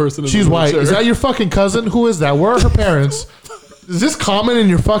paralyzed person. In She's the white. wheelchair. Is that your fucking cousin? Who is that? Where are her parents? Is this common in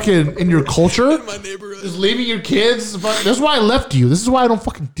your fucking culture? my neighborhood? Just leaving your kids. That's why I left you. This is why I don't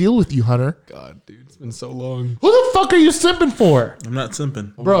fucking deal with you, Hunter. God, dude, it's been so long. Who the fuck are you simping for, I'm not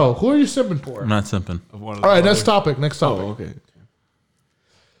simping. bro? Who are you simping for? I'm not simping. All right, next topic. Next topic. Oh, okay.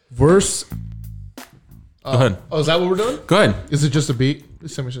 Verse. Go ahead. Oh, is that what we're doing? Go ahead. Is it just a beat?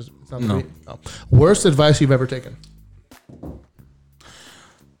 It's not No. a beat. No. Worst advice you've ever taken?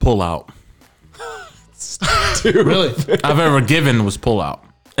 Pull out. Really? I've ever given was pull out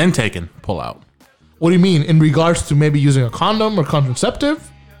and taken pull out. What do you mean in regards to maybe using a condom or contraceptive,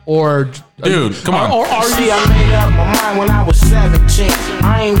 or Dude, come on. Or are See, you? I made up my mind when I was 17.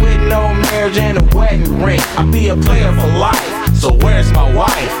 I ain't with no marriage and a wedding ring. I be a player for life. So where's my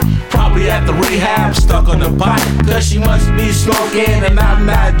wife? Probably at the rehab, stuck on the bike. Cause she must be smoking and I'm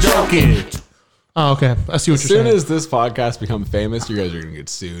not joking. Oh, okay. I see what As you're soon saying. as this podcast becomes famous, you guys are gonna get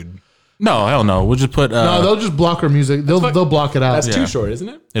sued. No, hell no. We'll just put. No, they'll just block her music. They'll block it out. That's Yeah. too short, isn't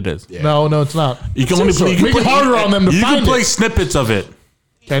it? it is. No, it's not. You can only play. You can Make it play- harder on them to You find can play it. snippets of it.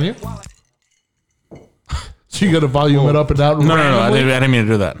 Can you? So you got to volume it up and down. No, I randomly? didn't mean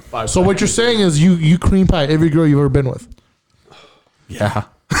to do that. So what you're saying is you cream pie every girl you've ever been with. Yeah.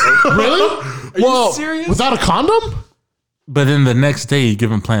 Really? Are you serious? Without a condom? But then the next day, you give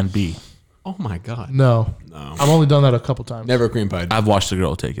them Plan B. Oh my god. No. I've only done that a couple times. Never cream pie. I've watched a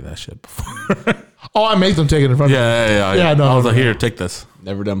girl take that shit before. Oh, I make them take it in front of me. Yeah, no, I was like, no. here, take this.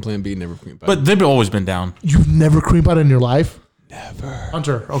 Never done Plan B. Never cream pie. But they've always been down. You've never cream pied in your life? never.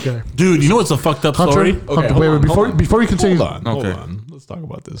 Hunter, okay. Dude, you know what's a fucked up Hunter, story? Hunter, wait, before you continue. Hold Okay. on. Let's talk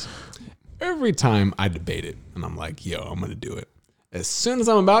about this. Every time I debate it, and I'm like, yo, I'm gonna do it. As soon as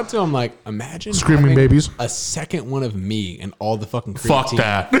I'm about to, I'm like, imagine Screaming having babies. a second one of me and all the fucking creatine, Fuck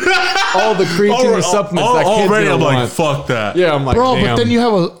that. all the creatine and supplements that kids Already, don't I'm like, want. fuck that. Yeah, I'm like, Bro, damn. but then you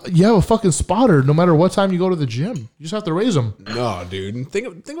have a fucking spotter no matter what time you go to the gym. You just have to raise them. No, dude. And think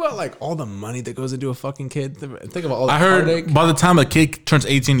about like all the money that goes into a fucking kid. Think of all the I heard heartache. by the time a kid turns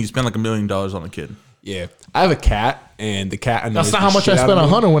 18, you spend like $1 million on a kid. Yeah, I have a cat, and the cat. That's not how much I spent on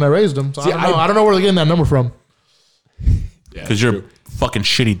Hunter when I raised him. So See, I don't know where they're getting that number from. Because you're a fucking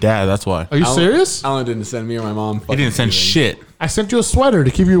shitty dad. That's why. Are you serious? Alan didn't send me or my mom. He didn't send shit. I sent you a sweater to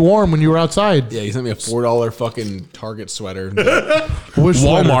keep you warm when you were outside. Yeah, he sent me a $4 fucking Target sweater. Wish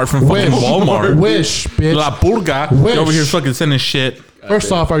Walmart from fucking Walmart. Wish, bitch. La Purga. Wish. You're over here fucking sending shit. First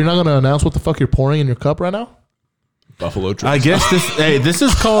off, are you not going to announce what the fuck you're pouring in your cup right now? Buffalo Trace. I guess this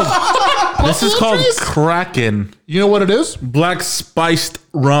is called Kraken You know what it is? Black Spiced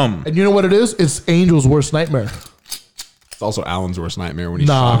Rum. And you know what it is? It's Angel's worst nightmare. It's also Alan's worst nightmare when he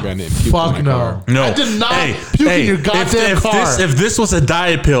Nah, shotgunned it and puked in fuck my no. car. No, I did not puke in your goddamn car. If this was a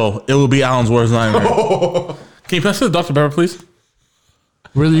diet pill, it would be Alan's worst nightmare. Can you pass me the Dr. Pepper, please?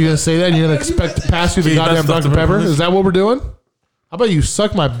 Really, you gonna say that? And you're gonna expect to pass you the Yeah, goddamn that's Dr. Dr. Pepper? Pepper. Is that what we're doing? How about you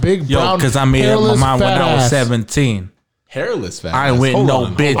suck my big Yo, brown? because I made up my hairless mind when fat I was ass. 17. Hairless fat. I ain't with Hold no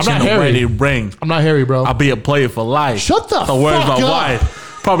on. bitch I'm not in a hairy. wedding ring. I'm not hairy, bro. I'll be a player for life. Shut the So where's fuck my up.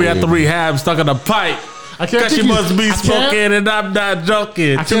 wife? Probably at the rehab, stuck in a pipe. I can't Cause she take you- must be I can't- smoking and I'm not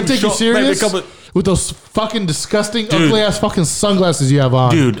joking. I can't take you serious with those fucking disgusting, ugly ass fucking sunglasses you have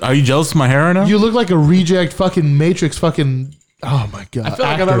on. Dude, are you jealous of my hair right now? You look like a reject fucking Matrix fucking. Oh my god! I feel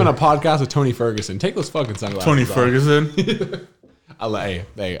like I'm having a podcast with Tony Ferguson. Take those fucking sunglasses Tony off. Ferguson.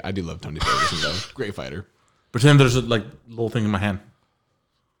 Hey, I do love Tony Ferguson though. Great fighter. Pretend there's a like little thing in my hand,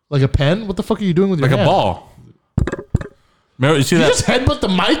 like a pen. What the fuck are you doing with your like a hand? ball. Remember, you see You that? just headbutt the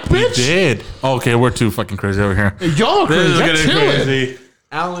mic, bitch. Did okay? We're too fucking crazy over here. Y'all are This crazy. is I'm getting chilling. crazy.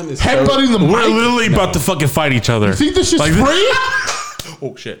 Alan is Headbutting the We're mic. literally about to fucking fight each other. You think this shit's Like- free?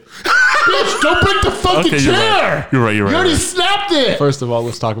 Oh shit! Bitch, don't break the fucking Okay, you're chair. right. You're right. You already snapped it. First of all,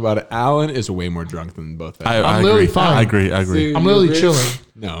 let's talk about it. Alan is way more drunk than both of us. I literally agree. fine. I agree. Dude, I'm literally you're chilling. rich.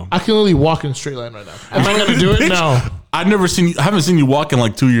 No. I can literally walk in a straight line right now. Am I gonna do it? No. I haven't seen you walk in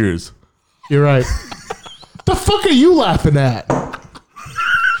like 2 years. You're right. The fuck are you laughing at?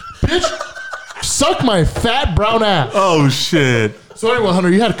 Bitch, suck my fat brown ass. Oh shit! So anyway,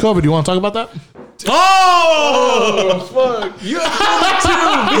 Hunter, you had COVID. You want to talk about that? Oh fuck! You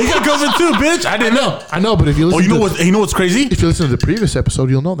got COVID too, bitch. I didn't know. I know, but if you listen, Oh, you know what's crazy? if you listen to the previous episode,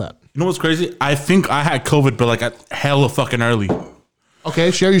 you'll know that. You know what's crazy? I think I had COVID, but like hella fucking early.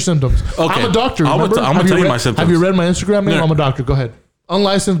 Okay, share your symptoms. Okay. I'm a doctor. I'm Remember? gonna Have tell you read- my symptoms. Have you read my Instagram name? No. I'm a doctor. Go ahead.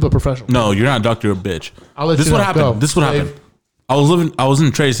 Unlicensed but professional. No, you're not a doctor, you're a bitch. I'll let this you what know. happened. Go. This what Dave. happened. I was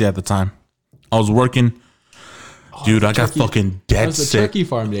in Tracy at the time. I was working. Dude, I got fucking That dead was the sick. turkey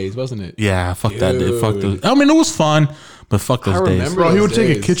farm days, wasn't it? Yeah, fuck that day. Fuck Dude. those. I mean, it was fun, but fuck those I days. remember. Bro, he would Those take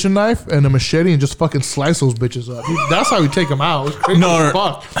a days. kitchen knife and a machete and just fucking slice those bitches up. That's how he'd take them out. It was crazy No. as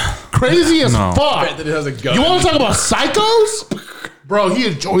fuck. Crazy as No. fuck. That it has a gun. You want to talk about psychos? Bro, he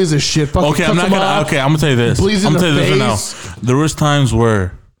enjoys this shit. Fucking Okay, I'm cuts not them gonna. off. Okay, I'm gonna tell you this. Bleeds I'm in gonna tell you the this face. right now. There was times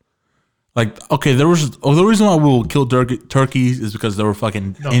where, like, okay, the reason why we will kill turkeys is because they were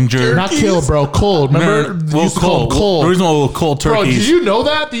fucking injured. Not kill, bro. Cold. Remember? They used to call them cold. The reason why we'll kill Bro, turkeys. did you know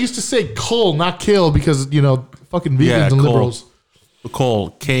that? They used to say cold, not kill, because, you know, fucking vegans Yeah, and cold. liberals. Cole,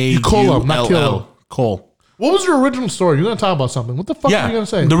 K call them, not kill them. U-L-L. Cole. What was your original story? You're going to talk about something. What the fuck are you going to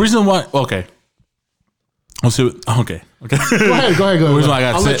say? The reason why, okay. Let's see. Okay. Go ahead. The reason why I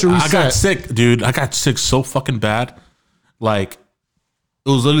got I'll sick. let you I reset. got sick, dude. I got sick so fucking bad. Like, it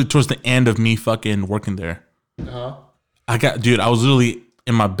was literally towards the end of me fucking working there. I was literally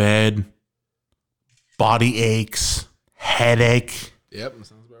in my bed, body aches, headache, Yep, that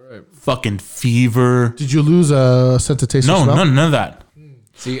sounds about right. fucking fever. Did you lose a sense of taste No, or smell? none of that.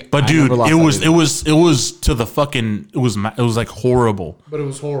 See, But I dude, never lost it was that it was to the fucking it was like horrible. But it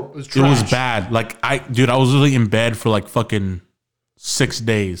was horrible. It was It was trash. bad. Like I was literally in bed for like fucking 6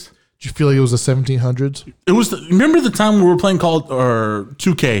 days. Did you feel like it was the 1700s? It was. Remember the time we were playing called or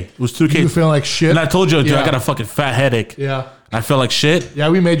 2K? It was 2K. You feel like shit? And I told you, dude, I Yeah. got a fucking fat headache. Yeah. I felt like shit. Yeah,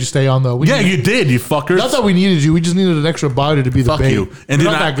 we made you stay on though. Yeah, you did, you fuckers. Not that we needed you. We just needed an extra body to be the Fuck bait. you. And then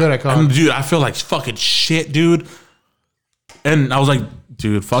not that good at COD. Dude, I feel like fucking shit, dude. And I was like,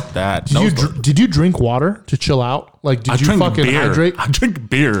 dude, fuck that. Did you drink water to chill out? Like, did I you drink fucking beer. hydrate? I drink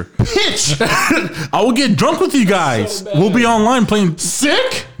beer. Bitch! I will get drunk with you guys. We'll be online playing.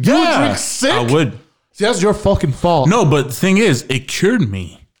 Sick? You would drink sick? I would. See, that's your fucking fault. No, but the thing is, it cured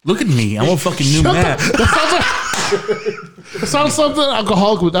me. Look at me. I'm a fucking new Shut man. That sounds something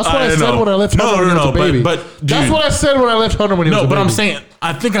alcoholic with. That's what I said know. when I left Hunter when he was a baby. but that's dude. what I said when I left Hunter when he was a No, baby. but I'm saying,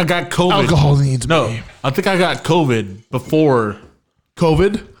 I think I got COVID. Alcohol needs No, me. I think I got COVID before.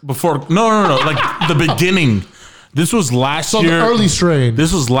 COVID? No. Like the beginning. This was last So year. the early strain.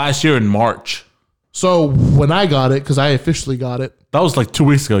 This was last year in March. So when I got it, because I officially got it. That was like 2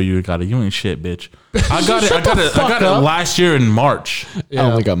 weeks ago. You got it. You ain't shit, bitch. I got it. I got fuck it up. last year in March. I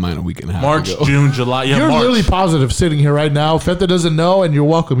only got mine a week and a half March, ago. June, July. Yeah, You're March. literally positive sitting here right now. Fenta doesn't know, and you're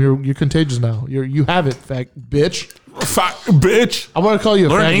welcome. You're contagious now. You have it, bitch. Bitch. I want to call you a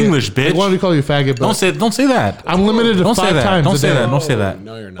Learn faggot. English, bitch. I wanted to call you a faggot, but Don't say that. I'm limited to Don't say 5 that. times Don't a say day. that. Don't say that.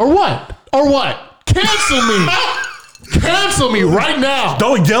 No, you're not. Or what? Or what? Cancel me. Cancel me right now.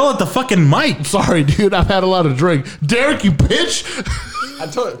 Don't yell at the fucking mic. Sorry, dude. I've had a lot of drink. Derek, you bitch. I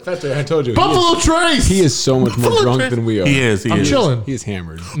told you. Buffalo Trace. He is so much more Buffalo drunk Trace. than we are. He is. I'm chilling. He is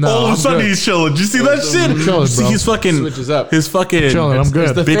hammered. No, All of I'm a sudden good. he's chilling. Did you see that shit? chilling, See, bro. he's fucking Switches up. His fucking Chilling, I'm good.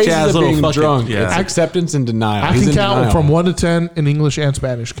 It's the bitch phases ass of little being fucking drunk. yeah. It's acceptance and denial. I He's can in count denial. from 1 to 10 in English and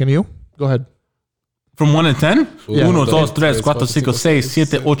Spanish. Can you? Go ahead. From 1 to 10. Yeah. 1, 2, 3, 4, 5, 6, 7,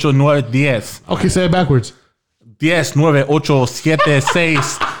 8, 9, 10. Okay, say it backwards. 10, 9, 8, 7, 6,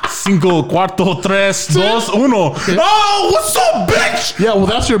 5, 4, 3, 2, 1. Oh, what's up, bitch? Yeah, well,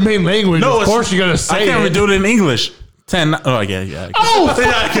 that's your main language. No, of course, you gotta say I can't it. do it in English. 10. Oh, yeah. Oh,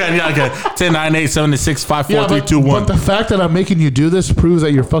 Yeah, I can. 10, 9, 8, 7, 6, 5, 4, yeah, 3, but, 2, 1. but the fact that I'm making you do this proves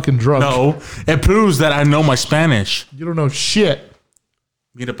that you're fucking drunk. No, it proves that I know my Spanish. You don't know shit.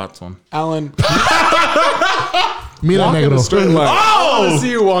 Mira, patrón. Alan, Mira walk in negro. a straight line. I want Oh! to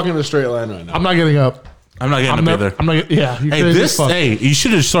see you walking in a straight line right now. I'm not getting up. I'm not getting I'm up not. either. I'm not. Yeah, you're Hey, crazy this. as fuck. Hey, you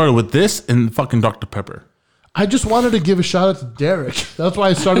should have started with this and fucking Dr. Pepper. I just wanted to give a shout out to Derek. That's why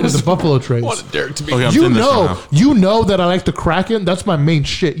I started with the Buffalo Trace. Derek to be. Okay, I'm You saying this know, right now. you know that I like the Kraken. That's my main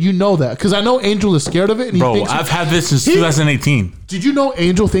shit. You know that because I know Angel is scared of it. And he Bro, thinks I've had this since He- 2018. Did you know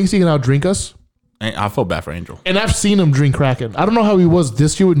Angel thinks he can outdrink us? I feel bad for Angel. And I've seen him drink Kraken. I don't know how he was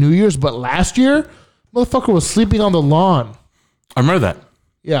this year with New Year's, but last year, motherfucker was sleeping on the lawn. I remember that.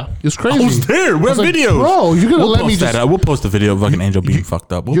 Yeah, it was crazy. I was there. We have like, videos. bro, you're gonna we'll let me post just. that. We'll post the video of fucking Angel being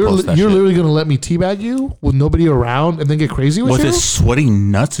fucked up. We'll You're post that you're shit. literally gonna let me teabag you with nobody around and then get crazy with With you? his sweaty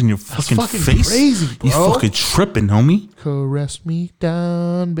nuts in your fucking, fucking face. crazy, You bro. fucking tripping, homie. Caress me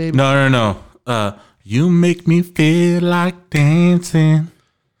down, baby. No. You make me feel like dancing.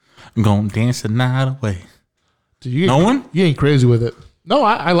 I'm gonna dance the night away. Dude, you No one? You ain't crazy with it. No,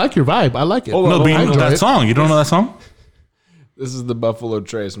 I like your vibe. I like it. Hold on, No, hold but you I know enjoy that it. song. You don't know that song? This is the Buffalo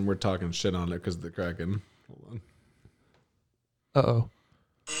Trace, and we're talking shit on it because of the Kraken. Hold on. Uh-oh.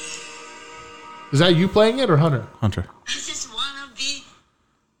 Is that you playing it or Hunter? Hunter. I just wanna be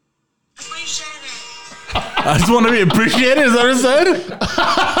appreciated. I just want to be appreciated. Is that what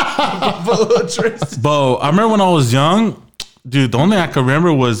I said? Bo, I remember when I was young, dude, the only thing I could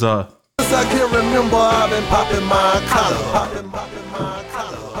remember was I can remember I've been popping my collar.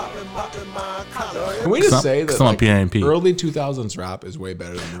 Can we just Some- say that some like, PIMP. early 2000s rap is way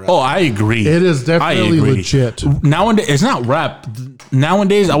better than the rap? Oh, I agree. It is definitely I agree. legit. Nowadays, it's not rap.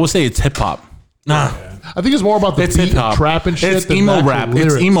 Nowadays, I would say it's hip hop. Nah, I think it's more about the it's beat hip hop. and trap and shit. It's than emo the rap. actual It's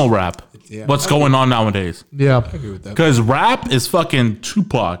lyrics. emo rap. What's going on nowadays? Yeah. Because rap is fucking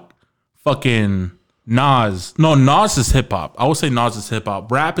Tupac, fucking Nas. No, Nas is hip hop. I would say Nas is hip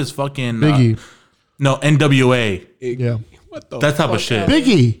hop. Rap is fucking Biggie. No, NWA. Yeah. What the That type of shit.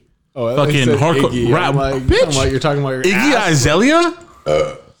 Biggie. Oh, I fucking said hardcore Iggy. rap. I'm like, Bitch. you're talking about your Iggy ass. Azalea?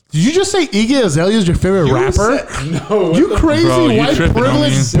 Did you just say Iggy Azalea is your favorite rapper? No, You crazy Bro, you white tripping,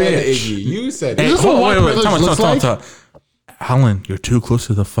 privileged homie. said bitch. Iggy. You said Hey, Is this Iggy. what white privilege time out, looks time out, like? time out. Alan, you're too close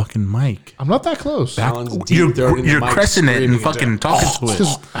to the fucking mic. I'm not that close. Alan's deep throating the You're mic, cresting it screaming and fucking into it. talking to it.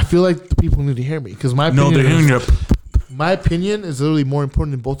 Because I feel like the people need to hear me. Because my No, opinion, they're hearing my opinion is literally more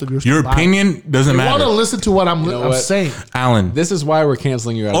important than both of yours. your combined. opinion doesn't They want to matter. listen to what I'm know I'm what? saying. Alan, This is why we're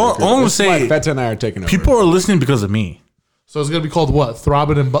canceling you out. Or- of the group. all I'm This is why saying- Feta and I are taking over. people are listening because of me. So it's gonna be called what?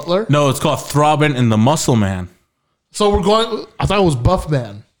 Throbbing and Butler. No, it's called Throbbing and the Muscle Man. So we're going. I thought it was Buff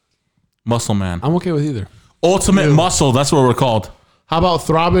Man. Muscle Man. I'm okay with either. Ultimate Muscle, that's what we're called. How about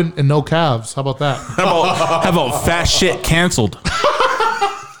throbbing and no calves? How about that? How about fat shit canceled?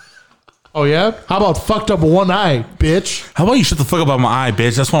 Oh yeah. How about fucked up one eye, bitch? How about you shut the fuck up about my eye,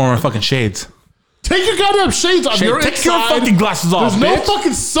 bitch? That's why I'm wearing fucking shades. Take your goddamn shades off. You're Take your inside. fucking glasses off, There's no bitch.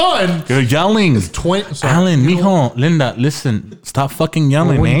 fucking sun. You're yelling. Alan, mijo, Linda, listen. Stop fucking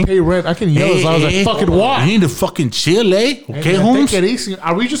yelling, When you man. pay rent, I can yell as loud as I fucking want. You need to fucking chill, eh? Okay, Hey, man, Holmes? take it easy.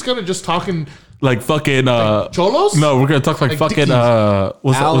 Are we just gonna talking Like fucking cholos? No, we're gonna talk like fucking Dickies.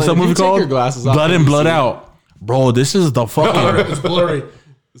 what's Alan, that if movie you take called? your glasses off, Blood can in, you Blood see? out. Bro, this is the fucking It's blurry.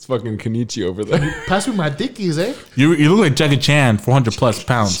 It's fucking Kenichi over there. Pass me my dickies, eh? you look like Jackie Chan, 400 plus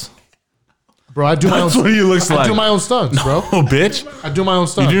pounds. Bro, I do my That's own. what he looks I like. do my own stunts, bro. Oh, bitch. I do my own You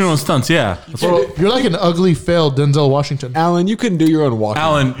stunts. do your own stunts, yeah. Bro, you're like an ugly, failed Denzel Washington. Alan, you couldn't do your own walking.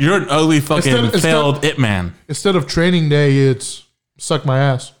 Alan, you're an ugly fucking Instead- failed it man. Instead of training day, it's suck my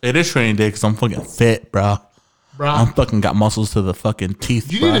ass, It is training day because I'm fucking fit, bro. bro. I'm fucking got muscles to the fucking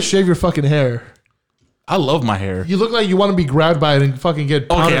teeth, You bro. need to shave your fucking hair. I love my hair. You look like you want to be grabbed by it and fucking get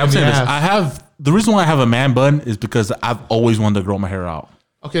pounded Okay, I'm in the saying this. ass. The reason why I have a man bun is because I've always wanted to grow my hair out.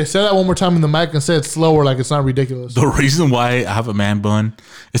 Okay, say that one more time in the mic and say it slower, like it's not ridiculous. The reason why I have a man bun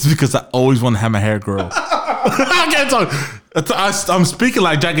is because I always want to have my hair grow. I can't talk. I'm speaking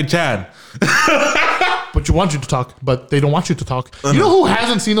like Jackie Chan. But you want you to talk, but they don't want you to talk. You know who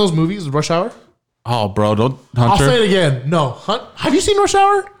hasn't seen those movies? Rush Hour. Oh, bro, don't I'll Hunter. say it again. No, have you seen Rush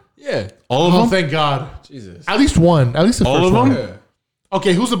Hour? Yeah. All of Oh, them. thank God. Jesus. At least one. At least the All first of one. them?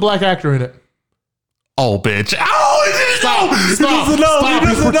 Okay, who's the black actor in it? Oh, bitch. Oh, he didn't Stop! know. He Stop! doesn't know. Stop! He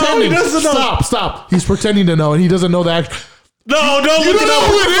He's doesn't know. He pretending. doesn't know. Stop! Stop! He's pretending to know, and he doesn't know the actor. No, don't You look don't it know up.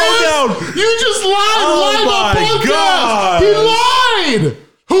 who Put the phone it down. is? You just lied Oh live on my podcast. God. He lied.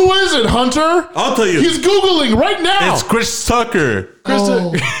 Who is it, Hunter? I'll tell you. He's Googling right now. It's Chris Tucker.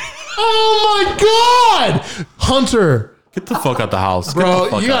 Oh my God, Hunter, Get the fuck out the house. Get the bro,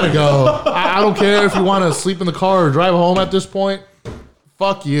 fuck you gotta out. go. I don't care if you want to sleep in the car or drive home at this point.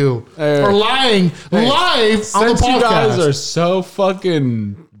 Fuck you for lying live on the Since you guys podcast. are so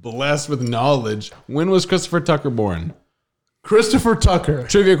fucking blessed with knowledge, when was Christopher Tucker born? Christopher Tucker.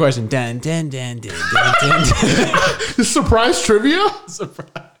 Trivia question. Dun, dun, dun, dun, dun, dun, dun. Surprise trivia?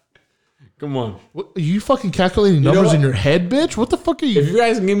 Come on. What, are you fucking calculating numbers what? in your head, bitch? What the fuck are If you? you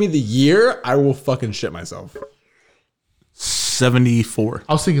guys can give me the year, I will fucking shit myself. 74.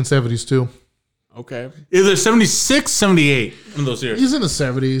 I was thinking 70s too. Okay. Either 76, 78 in those years. He's in the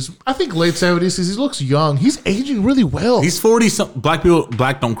 70s. I think late 70s because he looks young. He's aging really well. He's 40 something. Black people,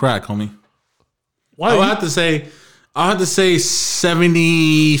 black don't crack, homie. Why? I'll are you- have to say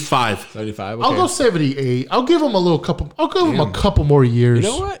 75. 75. Okay. I'll go 78. I'll give him a little couple. I'll give him a couple more years.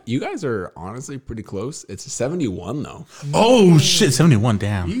 You know what? You guys are honestly pretty close. It's 71 though. Oh shit, 71.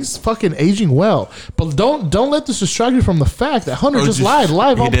 Damn. He's fucking aging well. But don't let this distract you from the fact that Hunter Oh, just just- lied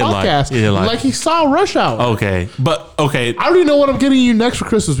live he on did lie. podcast. He did lie. Like he saw Rush Hour. Okay, but okay. I already know what I'm getting you next for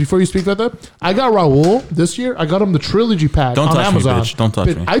Christmas. Before you speak about that, I got Raul this year. I got him the trilogy pack Don't on touch me, Amazon. bitch. Don't touch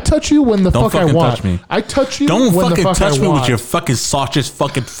But me. I touch you when the Don't fuck I fucking want. touch me. I touch you Don't when the fucking fuck touch I me want. with your fucking sausage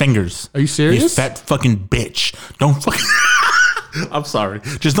fucking fingers. Are you serious? You fat fucking bitch. Don't fucking. I'm sorry.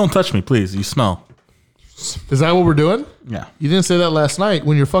 Just don't touch me, please. You smell. Is that what we're doing? Yeah. You didn't say that last night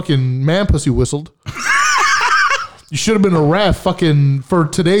when your fucking man pussy whistled. You should have been a ref fucking for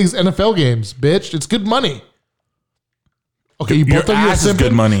today's NFL games, bitch. It's good money. Okay, you Your both of you are ass is simping.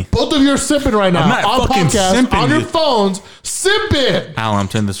 good money. Both of you are simping right now. I'm not on fucking podcast, simping, on your you- phones, simping. Alan, I'm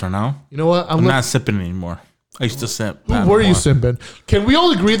telling this right now. You know what? I'm not sipping anymore. I used to simp. Who not were you anymore. simping? Can we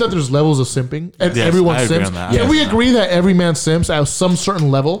all agree that there's levels of simping and Yes, everyone I agree simps? on that. Can Yes. we agree that every man simps at some certain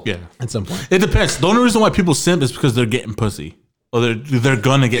level? Yeah. At some point. It depends. The only reason why people simp is because they're getting pussy. Or they're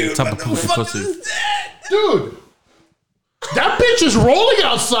gonna get the type of pussy. Dude, that bitch is rolling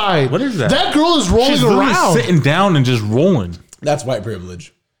outside. What is that? That girl is rolling She's literally around. sitting down and just rolling. That's white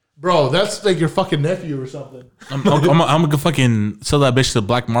privilege. Bro, that's like your fucking nephew or something. I'm gonna fucking sell that bitch to the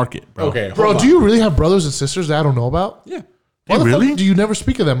black market, bro. Okay. Bro, do you really have brothers and sisters that I don't know about? Yeah. Why the really? fuck do you never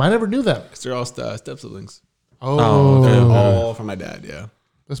speak of them? I never knew that. They're all step siblings. Oh, okay. All from my dad, yeah.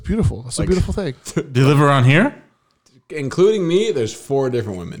 that's beautiful. That's a beautiful thing. Do you live around here? Including me, there's 4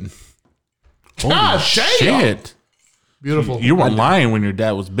 different women. God damn. Shit. Beautiful. You weren't lying when your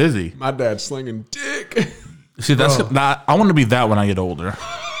dad was busy. My dad's slinging dick. See, that's not. I want to be that when I get older.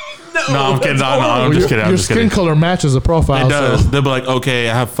 No, I'm kidding. No, I'm just kidding. I'm Your just skin kidding. color matches the profile. It does. So. They'll be like, okay,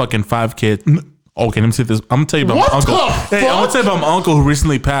 I have fucking 5 kids. Okay, let me see this. I'm gonna tell you about What my uncle. the Hey, I'm gonna fuck? tell you about my uncle who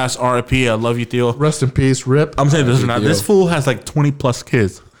recently passed. R.I.P. I love you, Theo. Rest in peace, Rip. I'm saying this or not. Theo. This fool has like 20 plus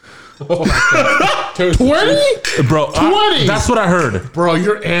kids. 20? Bro, 20? that's what I heard. Bro,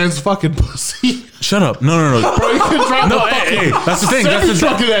 your aunt's fucking pussy. Shut up. No. Bro, you can drive No, a fucking hey, that's the thing.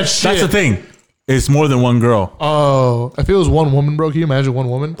 semi-truck in that shit. That's the thing. It's more than one girl. Oh, if it was one woman, bro, can you imagine one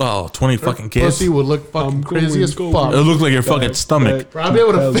woman? Oh, 20 fucking kids. Pussy would look fucking crazy as fuck. It looked like your fucking stomach. Bro, I'd be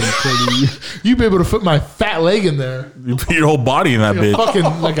able to fit, you'd be able to fit my fat leg in there. You put your whole body in that bitch.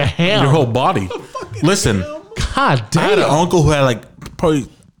 Fucking like a ham. Your whole body. Listen, God I had an damn. uncle who had like probably,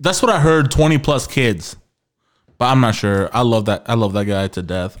 that's what I heard, 20 plus kids. But I'm not sure. I love that guy to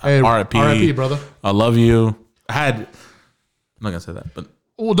death. Hey, R.I.P. R.I.P., brother. I love you. I'm not gonna say that, but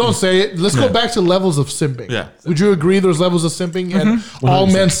Well, don't say it. Let's go back to levels of simping. Yeah. Would you agree there's levels of simping and all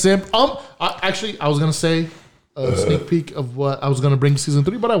men simp? Actually, I was gonna say a sneak peek of what I was gonna bring season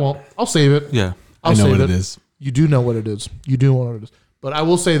 3, but I won't. I'll save it. yeah. I'll I know save what it is. You do know what it is. You do know what it is. But I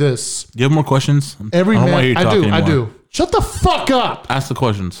will say this: Do you have more questions? every I don't want you man, to I talk do. anymore. Shut the fuck up. Ask the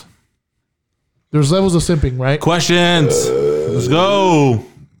questions. There's levels of simping, right? Questions. Let's go.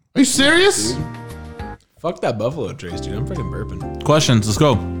 Are you serious? Fuck that Buffalo Trace, dude. I'm freaking burping. Questions. Let's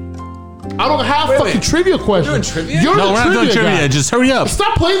go. I don't have fucking trivia questions. doing trivia? You're No, the we're not doing trivia trivia. guy. Just hurry up.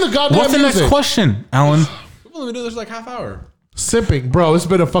 Stop playing the goddamn What's the music. next question, Alan? We've only been doing this for like half hour. Simping, bro. It's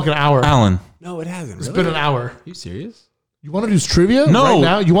been a fucking hour. Alan. No, it hasn't. It's been an hour. Are you serious? You want to do trivia No. right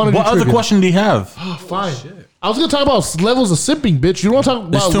now? You want to do What trivia? other question do you have? Oh, fine. I was gonna talk about levels of simping, bitch. You don't want to talk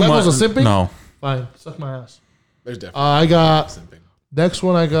It's about too levels much. of simping? No. Fine. Suck my ass. There's definitely I got simping. next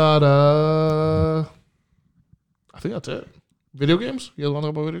one. I got I think that's it. Video games? You guys want to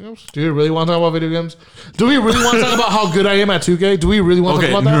talk about video games? Do you really want to talk about video games? Do we really want to talk about how good I am at 2K? Do we really want Okay.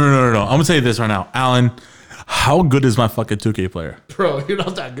 to talk No. about that? I'm gonna say this right now, Alan. How good is my fucking 2K player? Bro, you're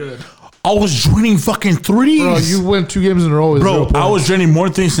not that good. I was draining fucking threes. Bro, you win 2 games in a row with 0 Bro, points. I was draining more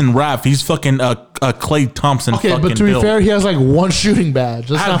things than Raph. He's fucking Clay Thompson. Okay, fucking but to be build. fair, he has like one shooting badge.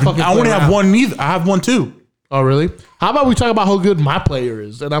 Let's not fucking I only play have around. one neither. I have one too. Oh, really? How about we talk about how good my player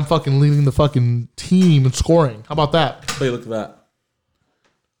is and I'm fucking leading the fucking team in scoring? How about that? Hey, look at that.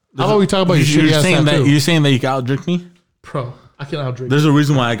 How about we talk about your shitty ass tattoo? You're saying that you can outdrink me? Bro, I can outdrink you. There's a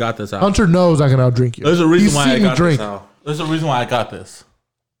reason why I got this out. Hunter knows I can outdrink you. There's a reason He's why I seen me got drink. this out. There's a reason why I got this.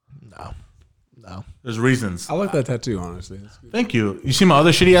 No. There's reasons. I like that tattoo, honestly. That's good. Thank you. You see my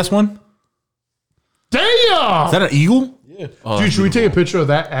other shitty ass one? Damn! Is that an eagle? Yeah. Oh, Dude, that's should we take a beautiful. picture of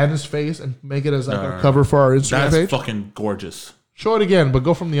that and his face and make it as like No. our cover for our Instagram That's page? fucking gorgeous. Show it again, but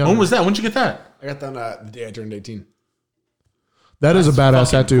go from the other. When was that? When'd you get that? I got that the day I turned 18. That is a badass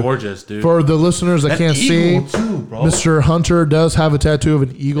Fucking tattoo. gorgeous, dude. For the listeners that That can't see, eagle too, bro. Mr. Hunter does have a tattoo of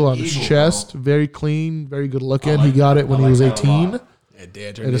an eagle on his Eagle, chest. Very clean, very good looking. He got it when he was that a 18. lot. Yeah, day I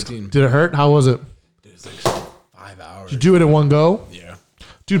It turned is- 18. did it hurt? How was it? Dude, it's like 5 hours. Did you do it in one go? Yeah.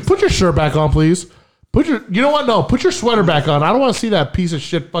 Dude, put your shirt back on, please. You know what? No, put your sweater back on. I don't want to see that piece of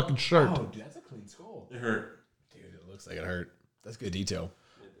shit fucking shirt. Oh, dude, that's a clean skull. It hurt. Dude, it looks like it hurt. That's good detail.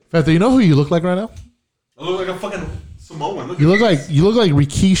 Fatha, you know who you look like right now? I look like a fucking Samoan. Look You look like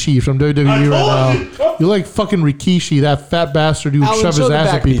Rikishi from WWE right now. You look like fucking Rikishi, that fat bastard who would Alan, shove show his the ass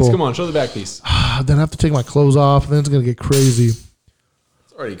back at people. piece. Come on, show the back piece. Then I have to take my clothes off, and then it's gonna get crazy.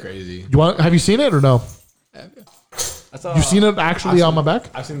 It's already crazy. Have you seen it or no? I saw, You've seen it actually on my back?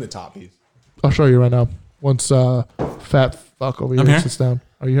 I've seen the top piece. I'll show you right now. Once fat fuck over I'm here here. sits down.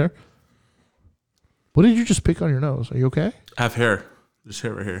 Are you here? What did you just pick on your nose? Are you okay? I have hair. There's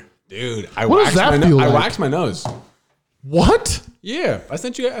hair right here. Dude, I What does waxed that my feel I like? waxed my nose. What? Yeah, I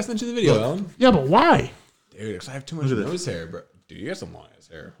sent you the video, Alan. Yeah, but why? Dude, 'cause I have too much nose hair, bro. Dude, you got some long ass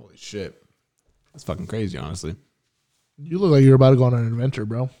hair. Holy shit. That's fucking crazy, honestly. You look like you're about to go on an adventure,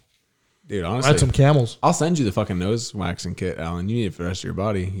 bro. Dude, honestly. Ride some camels. I'll send you the fucking nose waxing kit, Alan. You need it for the rest of your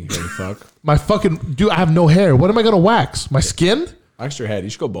body. You hairy fuck. My fucking dude, I have no hair. What am I gonna wax? My skin? Wax your head. You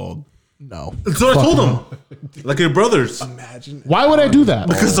should go bald. No. That's what I told him. Like your brothers. Imagine. Why would I do that?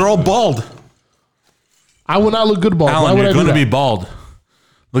 Because they're all bald. I would not look good bald. Why Alan, would I you're do going to that? be bald.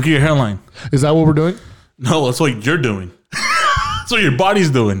 Look at your hairline. Is that what we're doing? No, that's what you're doing. That's what your body's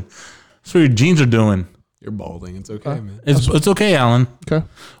doing. That's what your genes are doing. You're balding. It's okay, man. It's okay, Alan. Okay.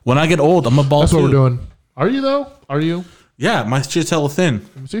 When I get old, I'm a bald That's what too. we're doing. Are you though? Are you? Yeah, my shit's hella thin.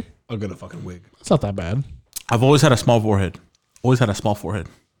 Let me see. I'll get a fucking wig. It's not that bad. I've always had a small forehead. Always had a small forehead.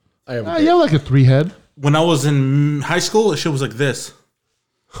 I have You have like a 3 head. When I was in high school, the shit was like this.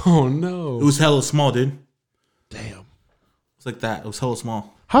 Oh, It no. was hella small, dude. It Damn. was like that. It was hella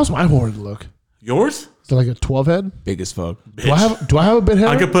small. How's my forehead look? Yours? Is it like a 12 head? Big as fuck. Do I have a bit head?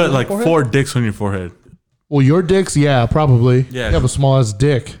 I could put on my like forehead? 4 dicks on your forehead. Well, your dicks, yeah, probably. Yeah. You have a small ass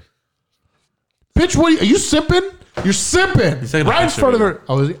dick. Bitch, what are you sipping? You're sipping. taking a Right in picture front of of her.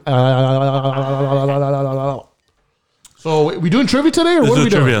 Oh, is he? So we doing trivia today, or Let's what are do we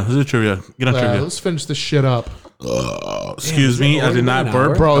doing? trivia. Let's do trivia. Get on trivia. Let's finish this shit up, Excuse me, I did not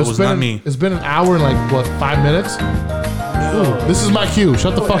burp. bro. That It's was been not me. It's been an hour and like what 5 minutes. Ooh, this is my cue.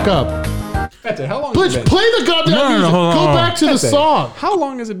 Shut the fuck up. Fete, how long Please has it been? play the goddamn No, music. hold on, Go hold on. back to the Fete, song. How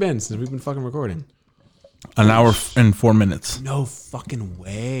long has it been since we've been fucking recording? An hour and 4 minutes. No fucking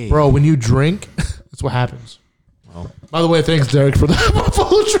way. Bro, when you drink, that's what happens. By the way, thanks, Derek, for the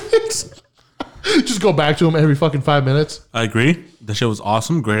Buffalo drinks. Just go back to him every fucking 5 minutes. I agree. That shit was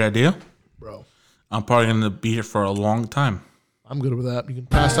awesome. Great idea. Bro, I'm probably gonna be here for a long time. I'm good with that. You can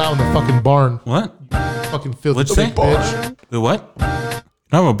pass out in the fucking barn. What? Fucking filthy What'd you say? bitch. Wait, what?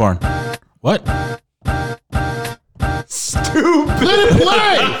 No, a barn. What? Let it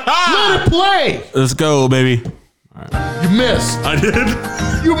play. Let it play. Let's go, baby. You missed. I did.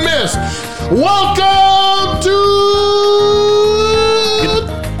 You missed. Welcome to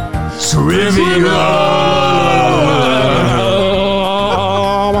Dude,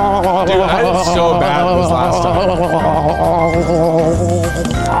 I did so bad this last time.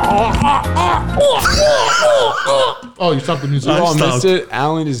 Oh, you stopped the music. You all stopped. missed it.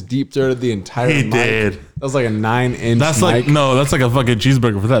 Alan just deep throated the entire He mic. did. That was like a 9-inch That's mic. like that's like a fucking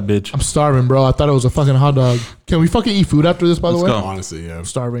cheeseburger for that bitch. I'm starving, bro. I thought it was a fucking hot dog. Can we fucking eat food after this, by the Let's way? go. Honestly, yeah. I'm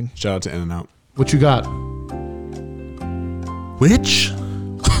starving. Shout out to In-N-Out. What you got? Which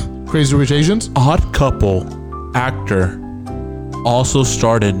Crazy Rich Asians? odd couple actor also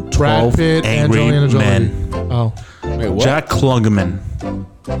started Brad 12 Pitt, Angry Angelina Jolie. Men? Oh. Wait, what? Jack Klugman.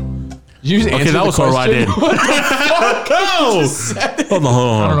 You just Okay, answered that the was horrible. I question? did. Hold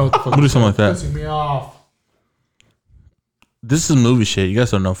on. I don't know what the fuck. We'll do something like that. Pissing me off. This is movie shit. You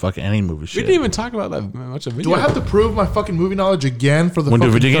guys don't know fucking any movie We shit. didn't even talk about that much of video. Do I have to prove my fucking movie knowledge again for the Wanna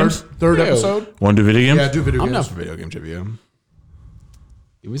do fucking video third, games? third Ew. episode? Want to do video games? Yeah, do video I'm games. not for video game trivia.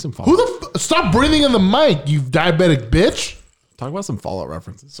 Give me some Who Fallout. stop breathing in the mic, you diabetic bitch. Talk about some Fallout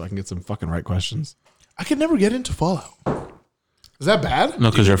references so I can get some fucking right questions. I could never get into Fallout. Is that bad?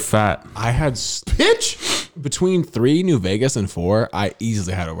 No, because you're fat. I had Bitch. between 3 New Vegas and 4. I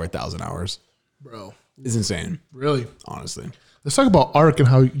easily had over 1,000 hours. Bro, It's insane, really? honestly. Let's talk about Ark and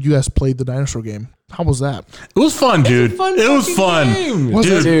how you guys played the dinosaur game. How was that? It was fun, dude. fun It was fucking fun. game. Was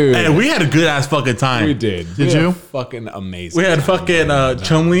Dude, it? Dude. Hey, we had a good ass fucking time. We did. Did We had you? a fucking amazing. We had time. fucking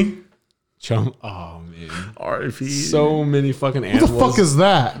Chumley. Chum. Oh man, RFE. so many fucking Who animals. the fuck is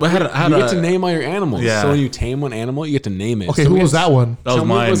that? We had You get to name all your animals. Yeah. So when you tame one animal, you get to name it. Okay, So who we was had- that one? That was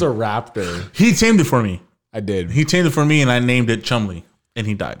Chumley mine. was a raptor. He tamed it for me. I did. He tamed it for me, and I named it Chumley, and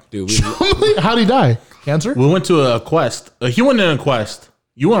he died. Dude, we, How'd he die? Cancer? We went to a quest. He went on a quest.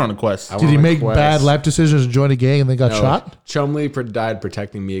 You went on a quest. Did he make bad life decisions and join a gang and then got shot? Chumley died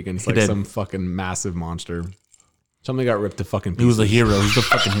protecting me against like did. some fucking massive monster. Chumley got ripped to fucking pieces. He was a hero. He's the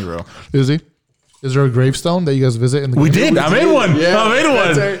fucking hero. Is he? Is there a gravestone that you guys visit in the We game? did. I made one. Yeah, I made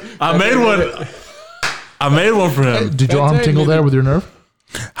that's one. right. I made one. I made one for him. Did your arm Fete tingle made there it. with your nerve?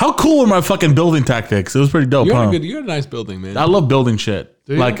 How cool were my fucking building tactics? It was pretty dope, You huh? had a nice building, man. I love building shit.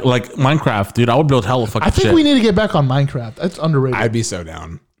 you? Like Minecraft, dude. I would build hella fucking I think shit. we need to get back on Minecraft. That's underrated. I'd be so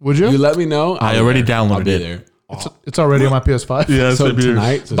down. Would you? You let me know. I I'll be already there. downloaded I'll be it. there. It's already on my PS5. Yeah, So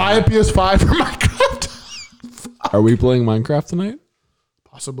tonight, Buy a PS5 for Minecraft. are we playing Minecraft tonight?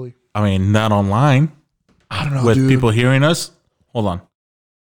 Possibly. I mean, not online I don't know, with dude. people hearing us. Hold on.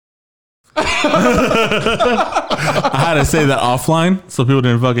 I had to say that offline so people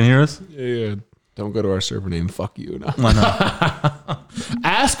didn't fucking hear us. Yeah. Don't go to our server name. Fuck you. No. I know.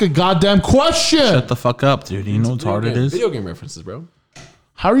 Ask a goddamn question. Shut the fuck up, dude. You know how hard it is. Video game references, bro.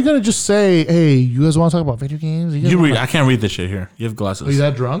 How are you gonna just say, "Hey, you guys want to talk about video games?" You guys You wanna- read. I can't read this shit here. You have Are you glasses.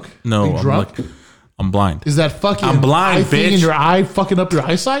 that drunk? No, Are you I'm drunk? like, I'm blind. Is that fucking I'm blind, eye thing in bitch. your eye fucking up your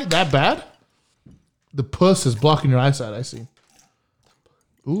eyesight? That bad? The puss is blocking your eyesight. I see.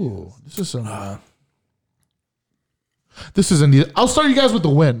 Ooh, this is some. This is indeed. I'll start you guys with the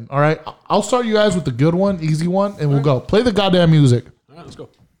win. All right, I'll start you guys with the good one, easy one, and we'll go. Play the goddamn music. All right, let's go.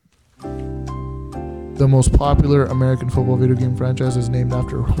 The most popular American football video game franchise is named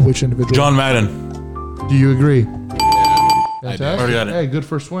after which individual? John Madden. Do you agree? I do. Already got it. Hey, good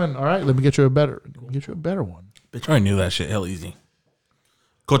first win. All right, let me get you a better one. Bitch, I already knew that shit. Hell easy.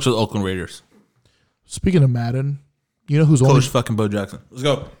 Coach of the Oakland Raiders. Speaking of Madden, you know who's Coach only fucking Bo Jackson. Let's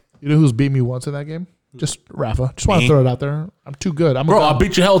go. you know who's beat me once in that game? Just Rafa. Just want Me? to throw it out there. I'm too good. I'm a Bro, god. I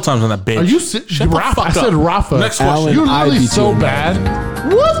beat you hell times on that bitch. Are you Shut Rafa? the fuck I said up. Rafa. Next question. Alan, You're I literally beat so you in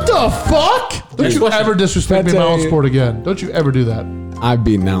bad. What the fuck? Don't Next you question. ever disrespect me in my own Fete. sport again. Don't you ever do that. I've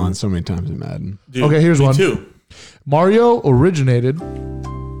beaten Alan so many times in Madden. Dude, Okay, here's me one. Too. Mario originated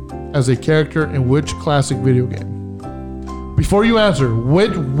as a character in which classic video game? Before you answer,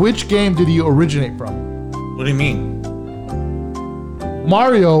 which game did he originate from? What do you mean?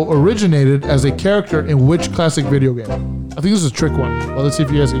 Mario originated as a character in which classic video game? I think this is a trick one, but let's see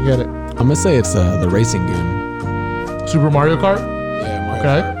if you guys can get it. I'm gonna say it's the racing game. Super Mario Kart? Yeah, Mario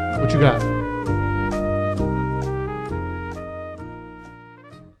Okay. Kart. What you got?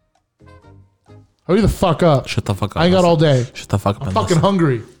 Hurry the fuck up. Shut the fuck up. I ain't got all day. Shut the fuck up. I'm and fucking listen.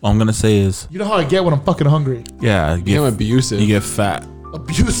 hungry. All I'm gonna say is, You know how I get when I'm fucking hungry? yeah, you Damn get, abusive. you get fat.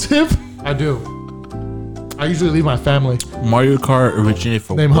 Abusive? I do. I usually leave my family. Mario Kart originated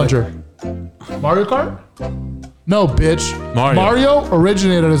from Name what? Hunter. Mario Kart? No, bitch. Mario.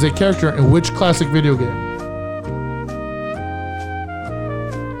 Originated as a character in which classic video game?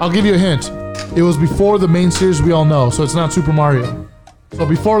 I'll give you a hint. It was before the main series we all know, so it's not Super Mario. So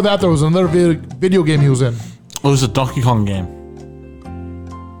before that, there was another video game he was in. It was a Donkey Kong game.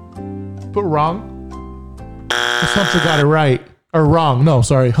 But wrong. 'Cause Hunter got it right. Or wrong. No,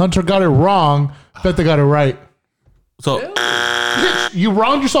 sorry. Hunter got it wrong. Bet they got it right. So Bitch, you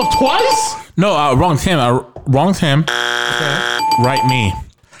wronged yourself twice? no, wrong him. Wronged him. Right me,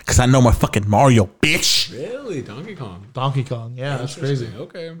 cause I know my fucking Mario, bitch. Really? Donkey Kong. Donkey Kong. Yeah, that's crazy.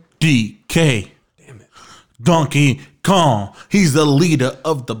 Okay. DK. Damn it. Donkey Kong. He's the leader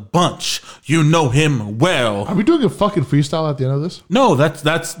of the bunch. You know him well. Are we doing a fucking freestyle at the end of this? No, that's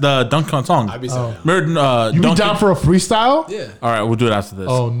the Donkey Kong song. I'd be so down. Remember, You be down for a freestyle? Yeah. All right, we'll do it after this.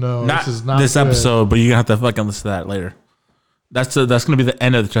 Oh, no, not this is not this good. episode, but you're gonna have to fucking listen to that later. That's gonna be the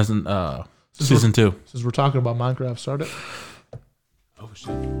end of the season 2. Since we're talking about Minecraft, start it. Oh shit.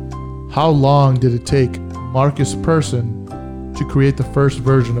 How long did it take Marcus Persson to create the first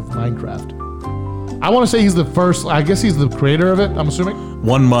version of Minecraft? I want to say he's the first. I guess he's the creator of it. I'm assuming.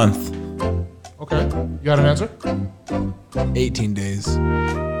 1 month. Okay, you got an answer? 18 days.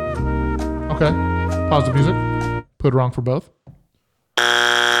 Okay. Pause the music. Put it wrong for both.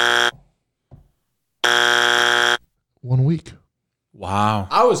 1 week. Wow.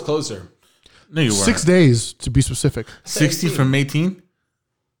 I was closer. No, you weren't. 6 days to be specific. 60 from 18.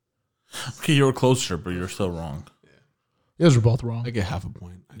 Okay, you were closer, but you're still wrong. You guys are both wrong. I get half a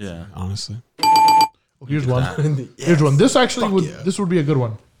point. Yeah. Honestly. Well, here's one. Here's one. This actually would. yeah. This would be a good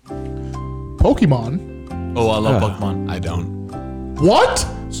one. Pokemon. Oh, I love Pokemon. I don't. What?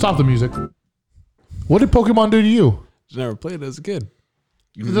 Stop the music. What did Pokemon do to you? Just never played it as a kid.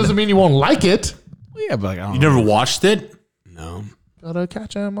 It doesn't mean you won't like it. Well, yeah, but like I don't You know. never watched it? No. Gotta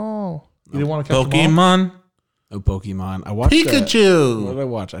catch them all. You didn't want to catch them all? Pokemon? No Pokemon. I watched What Pikachu. did I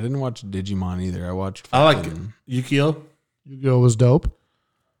watch? I didn't watch Digimon either. I watched. I like fucking- Yu-Gi-Oh. Yu-Gi-Oh was dope.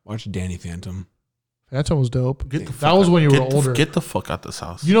 Watched Danny Phantom. Phantom was dope. Get the That fuck was out- when you were get the- older. Get the fuck out this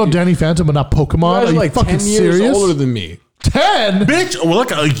house. You know Danny Phantom, but not Pokemon? You guys Are you like fucking 10 years serious? older than me. 10? Bitch, we're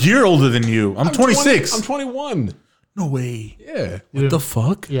like a year older than you. I'm 26. I'm 21. No way. Yeah. What the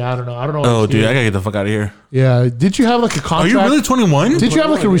fuck? Yeah, I don't know. I don't know. Oh, what dude, you- I gotta get the fuck out of here. Yeah. Did you have like a Are contract? you really 21? Did you have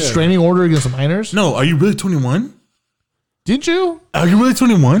like a 21, yeah. restraining order against minors? No, are you really 21? Did you? Are you really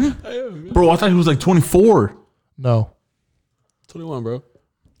 21? Bro, I thought he was like 24. No. 21, bro.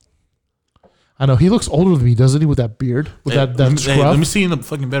 I know. He looks older than me, doesn't he, with that beard? With that Hey, scruff? let me see you in the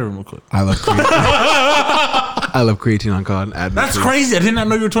fucking bedroom real quick. I love creatine. I love creatine on COD. That's crazy. I did not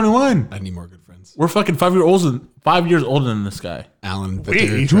know you were 21. I need more good friends. We're fucking 5 years older than this guy. Alan. Wait,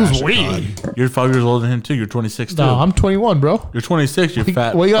 Victor, who's Trash we? COD. You're 5 years older than him too. You're 26 too. No, I'm 21, bro. You're 26. You're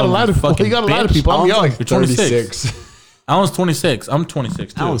fat. Well, you got a ugly lot of fucking you got a lot of bitch. people. I'm Alan's young. like You're 26. 36. Alan's 26. I'm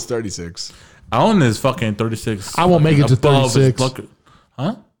 26 too. Alan's 36. Alan is fucking 36. I won't make it to above his 36. bucket.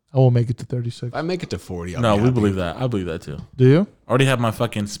 Huh? I won't make it to 36. If I make it to 40, I'll No, be we happy. believe that. I believe that too. Do you? I already have my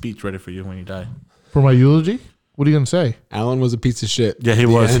fucking speech ready for you when you die. For my eulogy? What are you gonna say? Alan was a piece of shit. Yeah, he The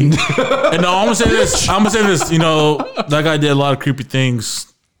was. end. And no, I'm gonna say this. You know, that guy did a lot of creepy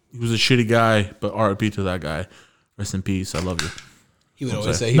things. He was a shitty guy, but RIP to that guy. Rest in peace. I love you. He would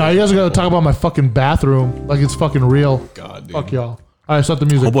always say, No, you guys are gonna talk about my fucking bathroom like it's fucking real. God, dude. Fuck y'all. All right, start the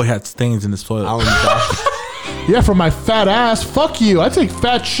music. Oh boy, had stains in his toilet. Alan died. Yeah, from my fat ass. Fuck you. I take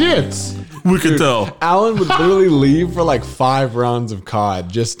fat shits. We could tell. Alan would literally leave for like 5 rounds of COD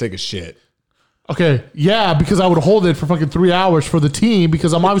just to take a shit. Okay, yeah, because I would hold it for fucking 3 hours for the team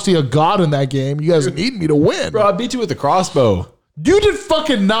because I'm obviously a god in that game. You guys need me to win. Bro, I beat you with the crossbow. You did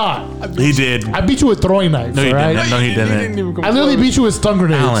fucking not. He did. I beat you with throwing knives, No, he all right? didn't. No, he didn't. even come I literally close. beat you with stun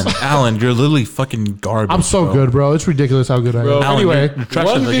grenades. Alan, you're literally fucking garbage. I'm so bro. good, bro. It's ridiculous how good I am. Bro, Alan, Anyway, you're trash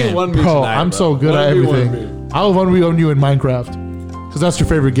at the game. 1v1 me bro, tonight, I'm bro. so good at 1v1 everything. me. I'll 1v1 you in Minecraft because that's your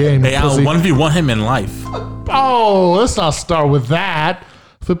favorite game. Hey, pussy. Alan, 1v1 him in life. Oh, let's not start with that.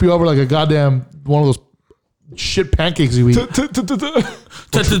 Flip you over like a goddamn one of those shit pancakes you eat.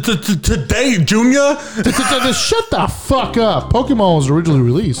 Today, Junior. Shut the fuck up. Pokemon was originally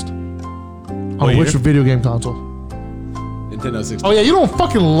released on What which year? video game console? Nintendo 64. Oh yeah, you don't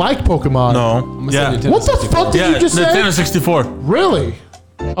fucking like Pokemon. No. say Yeah. Nintendo What the 64. fuck did Yeah. you just say? Nintendo 64. Really?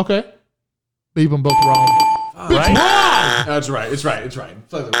 Okay. Leave them both wrong. Right? That's right. It's right.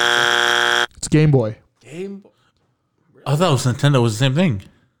 It's Game Boy. Game Boy. I thought it was Nintendo was the same thing.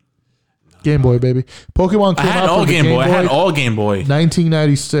 Game Boy, baby. Pokemon I came had out all for the Game Boy. I had Boy all Game Boy.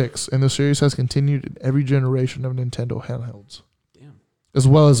 1996, and the series has continued in every generation of Nintendo handhelds. Damn. As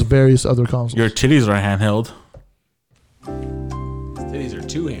well as various other consoles. Your titties are handheld. Titties are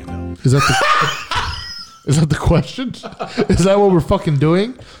two handheld. Is that the Is that the question? Is that what we're fucking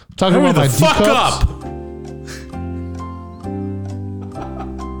doing? Talking Hurry about my the fuck D-cups? up.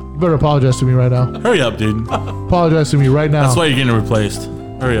 You better apologize to me right now. Hurry up, dude. Apologize to me right now. That's why you're getting replaced.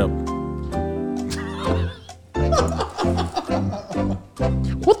 Hurry up.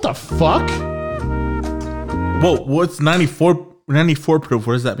 What the fuck? Whoa, what's 94 proof?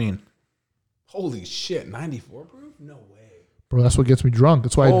 What does that mean? Holy shit, 94 proof? No way. Bro, that's what gets me drunk.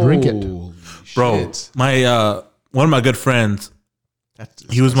 That's why I drink it. Holy Bro, shit. my one of my good friends,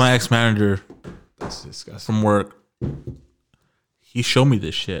 he was my ex-manager That's disgusting. from work. He showed me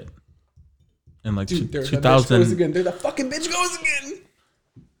this shit. In like Dude, there that bitch 2000. goes again. There that fucking bitch goes again.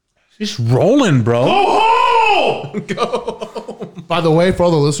 She's rolling, bro. By the way, for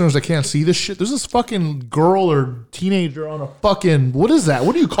all the listeners that can't see this shit, there's this fucking girl or teenager on a fucking, what is that?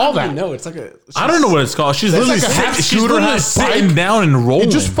 What do you call that? No, it's like a. I don't know what it's called. She's literally, like a half she's scooter, literally half sitting bike. down and rolling.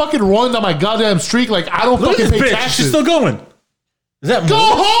 It just fucking rolling down my goddamn street like I don't Look at fucking this pay bitch. taxes. She's still going. Is that Go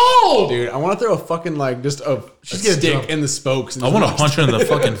more? home! Dude, I want to throw a fucking like just a getting stick jumped. in the spokes. And I want to punch her in the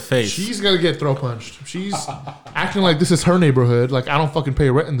fucking face. She's gonna get throw punched. She's acting like this is her neighborhood. Like I don't fucking pay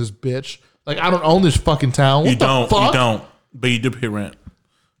rent in this bitch. Like I don't own this fucking town. What You the don't. fuck? You don't. But you do pay rent.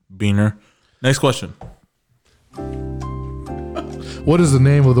 Beaner. Next question. What is the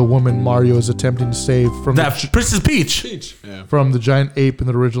name of the woman Mario is attempting to save from That Princess Peach. Peach. Yeah. from the giant ape in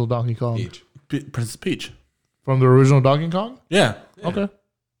the original Donkey Kong? Peach. Princess Peach. From the original Donkey Kong? Yeah. Okay.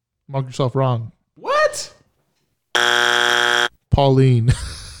 Mark yourself wrong. What? Pauline.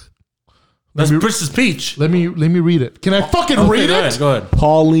 That's Princess Peach. Let me read it. Can I fucking Okay, read go it? ahead, go ahead.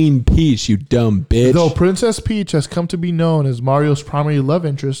 Pauline Peach, you dumb bitch. Though Princess Peach has come to be known as Mario's primary love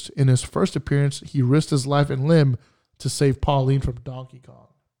interest, in his first appearance, he risked his life and limb to save Pauline from Donkey Kong.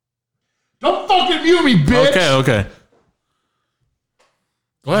 Don't fucking mute me, bitch! Okay.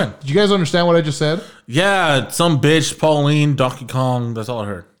 Go ahead. Did you guys understand what I just said? Yeah, some bitch, Pauline, Donkey Kong. That's all I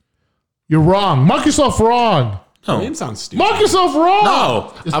heard. You're wrong. Mark yourself wrong. Her No. name sounds stupid. Mark yourself wrong.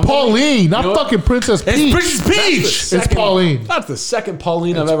 No. It's Pauline, not you know what? fucking Princess Peach. It's Princess Peach. It's Pauline. That's the second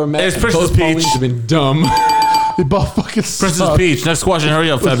Pauline I've ever met. It's and Princess both Paulines Peach. have been dumb. They both fucking Princess suck. Peach. Next question.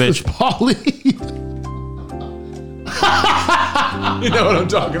 Hurry up, fat It's bitch. Pauline. You know what I'm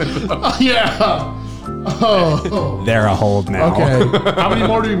talking about. Yeah. Oh. They're a hold now. Okay. How many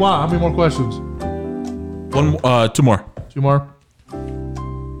more do you want? How many more questions? Two more. Two more.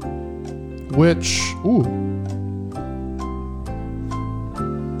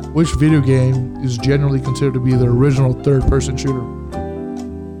 Which video game is generally considered to be the original third-person shooter?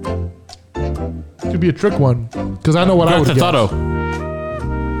 Could be a trick one, because I know what I Grand would Theft guess. Auto.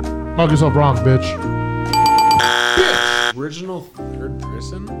 Mark yourself wrong, bitch. Original third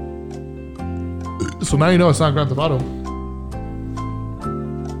person? So now you know it's not Grand Theft Auto.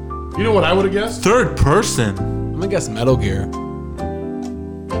 You know what I would have guessed? Third person. I'm gonna guess Metal Gear.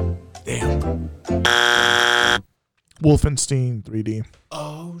 Damn. Wolfenstein 3D.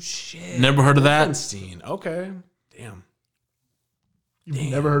 Oh shit. Never heard of that. Wolfenstein. Okay. Damn.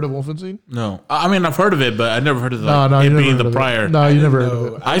 You've never heard of Wolfenstein? No. I mean, I've heard of it, but I never heard of No, it you never being heard the of prior. it. No, you never heard know.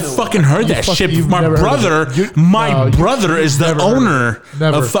 of it. I fucking heard that fuck- shit. you've My never heard of brother, it. You- my no, you- brother is the never heard of it. owner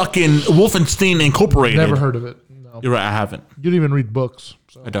Never. of fucking Wolfenstein Incorporated. Never heard of it. No. You're right. I haven't. You don't even read books.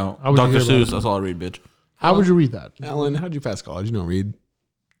 So. I don't. How would you Dr. hear about Seuss. it? That's all I read, bitch. How would you read that? Alan, how'd you pass college? You don't read.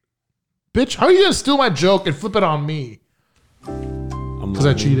 Bitch, how are you going to steal my joke and flip it on me? I'm Because I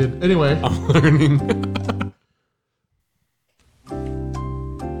learning. cheated. Anyway. I'm learning.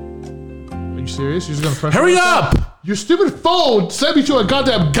 Are you serious? You're just going to press Hurry it like up! that? Your stupid phone sent me to a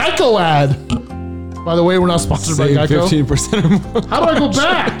goddamn Geico ad. By the way, we're not sponsored by Save Geico. 15% or more. How do I go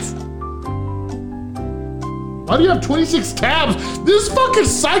back? Why do you have 26 tabs? This fucking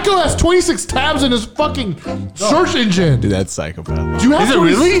psycho has 26 tabs in his fucking search engine. Dude, that's psychopath. Do you have Is it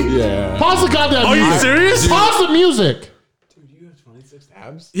 26 really? Yeah. Pause the goddamn Are you music. serious? Pause the music. Dude, you have 26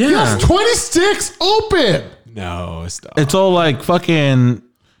 tabs? He Yeah. has 26 open. No, stop. It's all like fucking.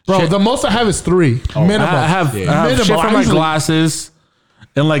 Bro, shit. the most I have is 3. Minimum. I have Minimum. shit for I my usually- glasses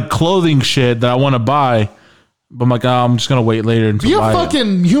and like clothing shit that I want to buy. But I'm like, I'm just gonna wait later until Be a buy it.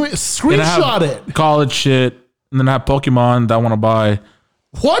 fucking human. And I have Screenshot it. College shit. and then I have Pokemon that I want to buy.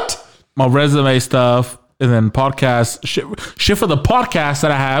 What? My resume stuff, and then podcast shit for the podcast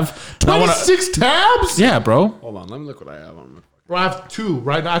that I have. 26 tabs? Yeah, bro. Hold on, let me look what I have on my. Bro, I have 2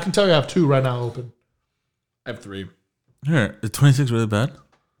 right now. I can tell you I have 2 right now open. I have 3. Here, is 26 really bad?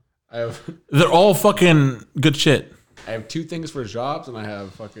 They're all fucking good shit. I have 2 things for jobs, and I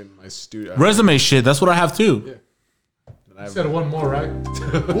have fucking my studio resume shit. That's what I have too. Yeah. You said one more, right?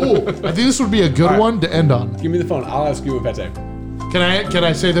 Ooh, I think this would be a good one to end on. Give me the phone. I'll ask you a pet time. Can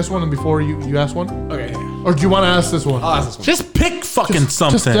I say this one before you ask one? Okay. Or do you want to ask this one? I'll ask this one. Just pick fucking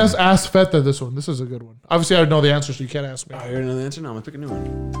something. Just ask Feta this one. This is a good one. Obviously, I know the answer, so you can't ask me. Oh, you already know the answer? No, I'm going to pick a new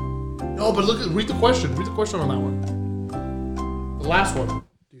one. No, but read the question. Read the question on that one. The last one. Do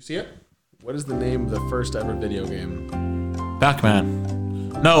you see it? What is the name of the first ever video game? Pac-Man.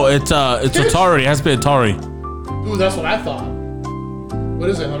 No, it's Atari. It has to be Atari. Dude, that's what I thought. What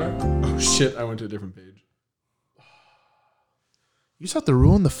is it, Hunter? Oh shit! I went to a different page. You just have to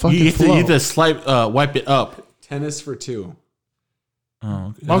ruin the fucking You flow. have to wipe it up. Tennis for 2. Oh,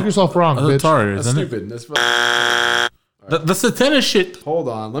 okay. Mark yourself wrong, That's bitch. Atari, That's isn't it? stupid. That's the tennis shit. Hold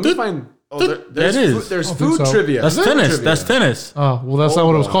on. Let me find. Oh, that is. There's I don't think food so. trivia. That's Food tennis. trivia. That's tennis. Oh, well, that's not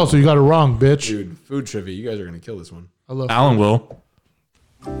Hold what it was on. called, so you got it wrong, bitch. Dude, food trivia. You guys are gonna kill this one. I love Alan will.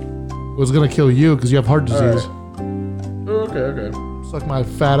 It was going to kill you because you have heart disease. Oh, okay. Suck my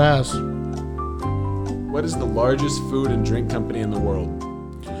fat ass. What is the largest food and drink company in the world?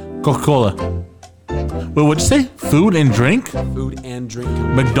 Coca-Cola. Wait, what'd you say? Food and drink? Food and drink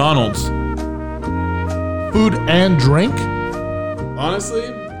company. McDonald's. Food and drink? Honestly,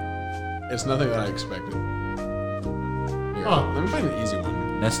 it's nothing that I expected. Here, Huh. let me find an easy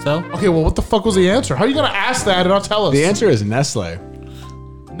one. Nestle? Okay, well, what the fuck was the answer? How are you going to ask that and not tell us? The answer is Nestle.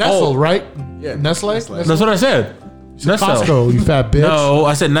 Nestle, right? Yeah, Nestle? Nestle. That's what I said. Nestle. Costco, you fat bitch. No,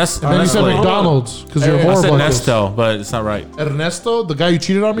 I said Nestle. And then you said Nestle. McDonald's because you're Hey, I I horrible. said at this. Nestle, but it's not right. Ernesto, the guy you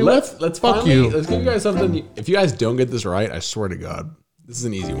cheated on me with? Let's fuck finally, you. Let's give you guys something. If you guys don't get this right, I swear to God, this is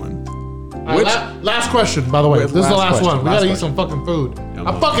an easy one. All right, last question, by the way. Wait, This is the last last one. question, We last gotta eat some fucking food. Yeah,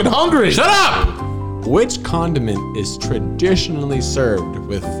 I'm fucking hungry. Shut up! Which condiment is traditionally served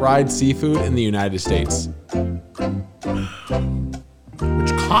with fried seafood in the United States?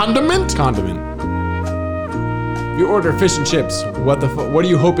 Which condiment? Condiment. If you order fish and chips, what are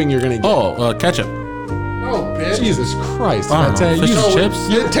you hoping you're gonna get? Oh, ketchup. Oh, bitch. Jesus Christ! I don't know. Fish and chips?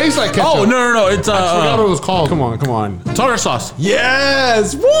 It tastes like ketchup. Oh, no. It's I forgot what it was called. Come on. tartar sauce.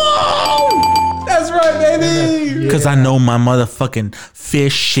 Yes! Whoa! That's right, baby! Because I know my motherfucking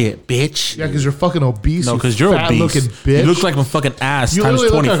fish shit, bitch. Yeah, because you're fucking obese. No, you because you're fat obese. looking bitch. You look like my fucking ass You times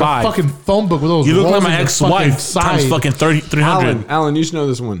literally look 25. like a fucking phone book with those You look like rolls my in the ex-wife fucking times side. fucking 300. Alan, you should know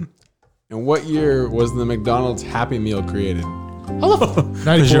this one. In what year was the McDonald's Happy Meal created? How the fuck?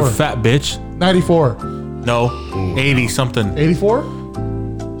 Because you're 94. fat bitch. 94. No, 80 something. 84?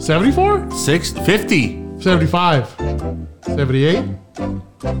 74? 50. 75. 78?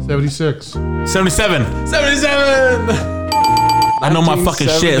 76. 77. 77! I know my fucking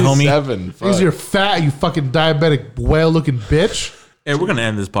shit, homie. 77. Because Fuck. you're fat, you fucking diabetic whale-looking bitch. Hey, we're gonna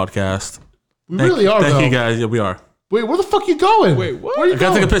end this podcast. We really are, Thank though. you guys. Yeah, we are. Wait, where the fuck you going? Wait, what? Where you I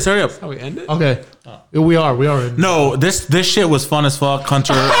gotta going? take a piss. Hurry up. How we end it? Okay. Yeah, we are. No, this shit was fun as fuck.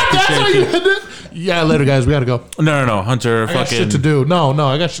 Hunter. That's how you end it? Yeah, later, guys. We gotta go. No. Hunter. I got fucking. shit to do. No,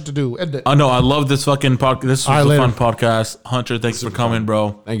 I got shit to do. End it. Oh no, I love this fucking podcast. This All was right, a later. fun podcast. Hunter, thanks for coming,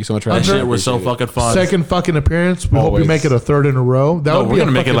 bro. Thank you so much for That having me. shit was so Appreciate it. fucking fun. Second fucking appearance. We hope Always. we make it a third in a row. That No, would we're be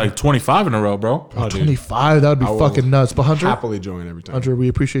gonna make it fucking like 25 in a row, bro. Oh, dude. 25. That would be will fucking nuts. But Hunter, Happily join every time. we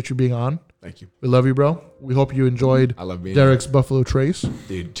appreciate you being on. Thank you. We love you, bro. We hope you enjoyed I love being Derek's Buffalo Trace.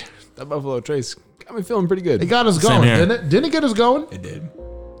 Dude, that Buffalo Trace got me feeling pretty good. It got us Same going, here. didn't it? Didn't it get us going? It did.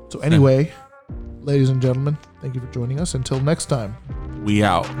 So anyway, ladies and gentlemen, thank you for joining us. Until next time, We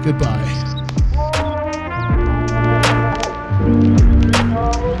out. goodbye.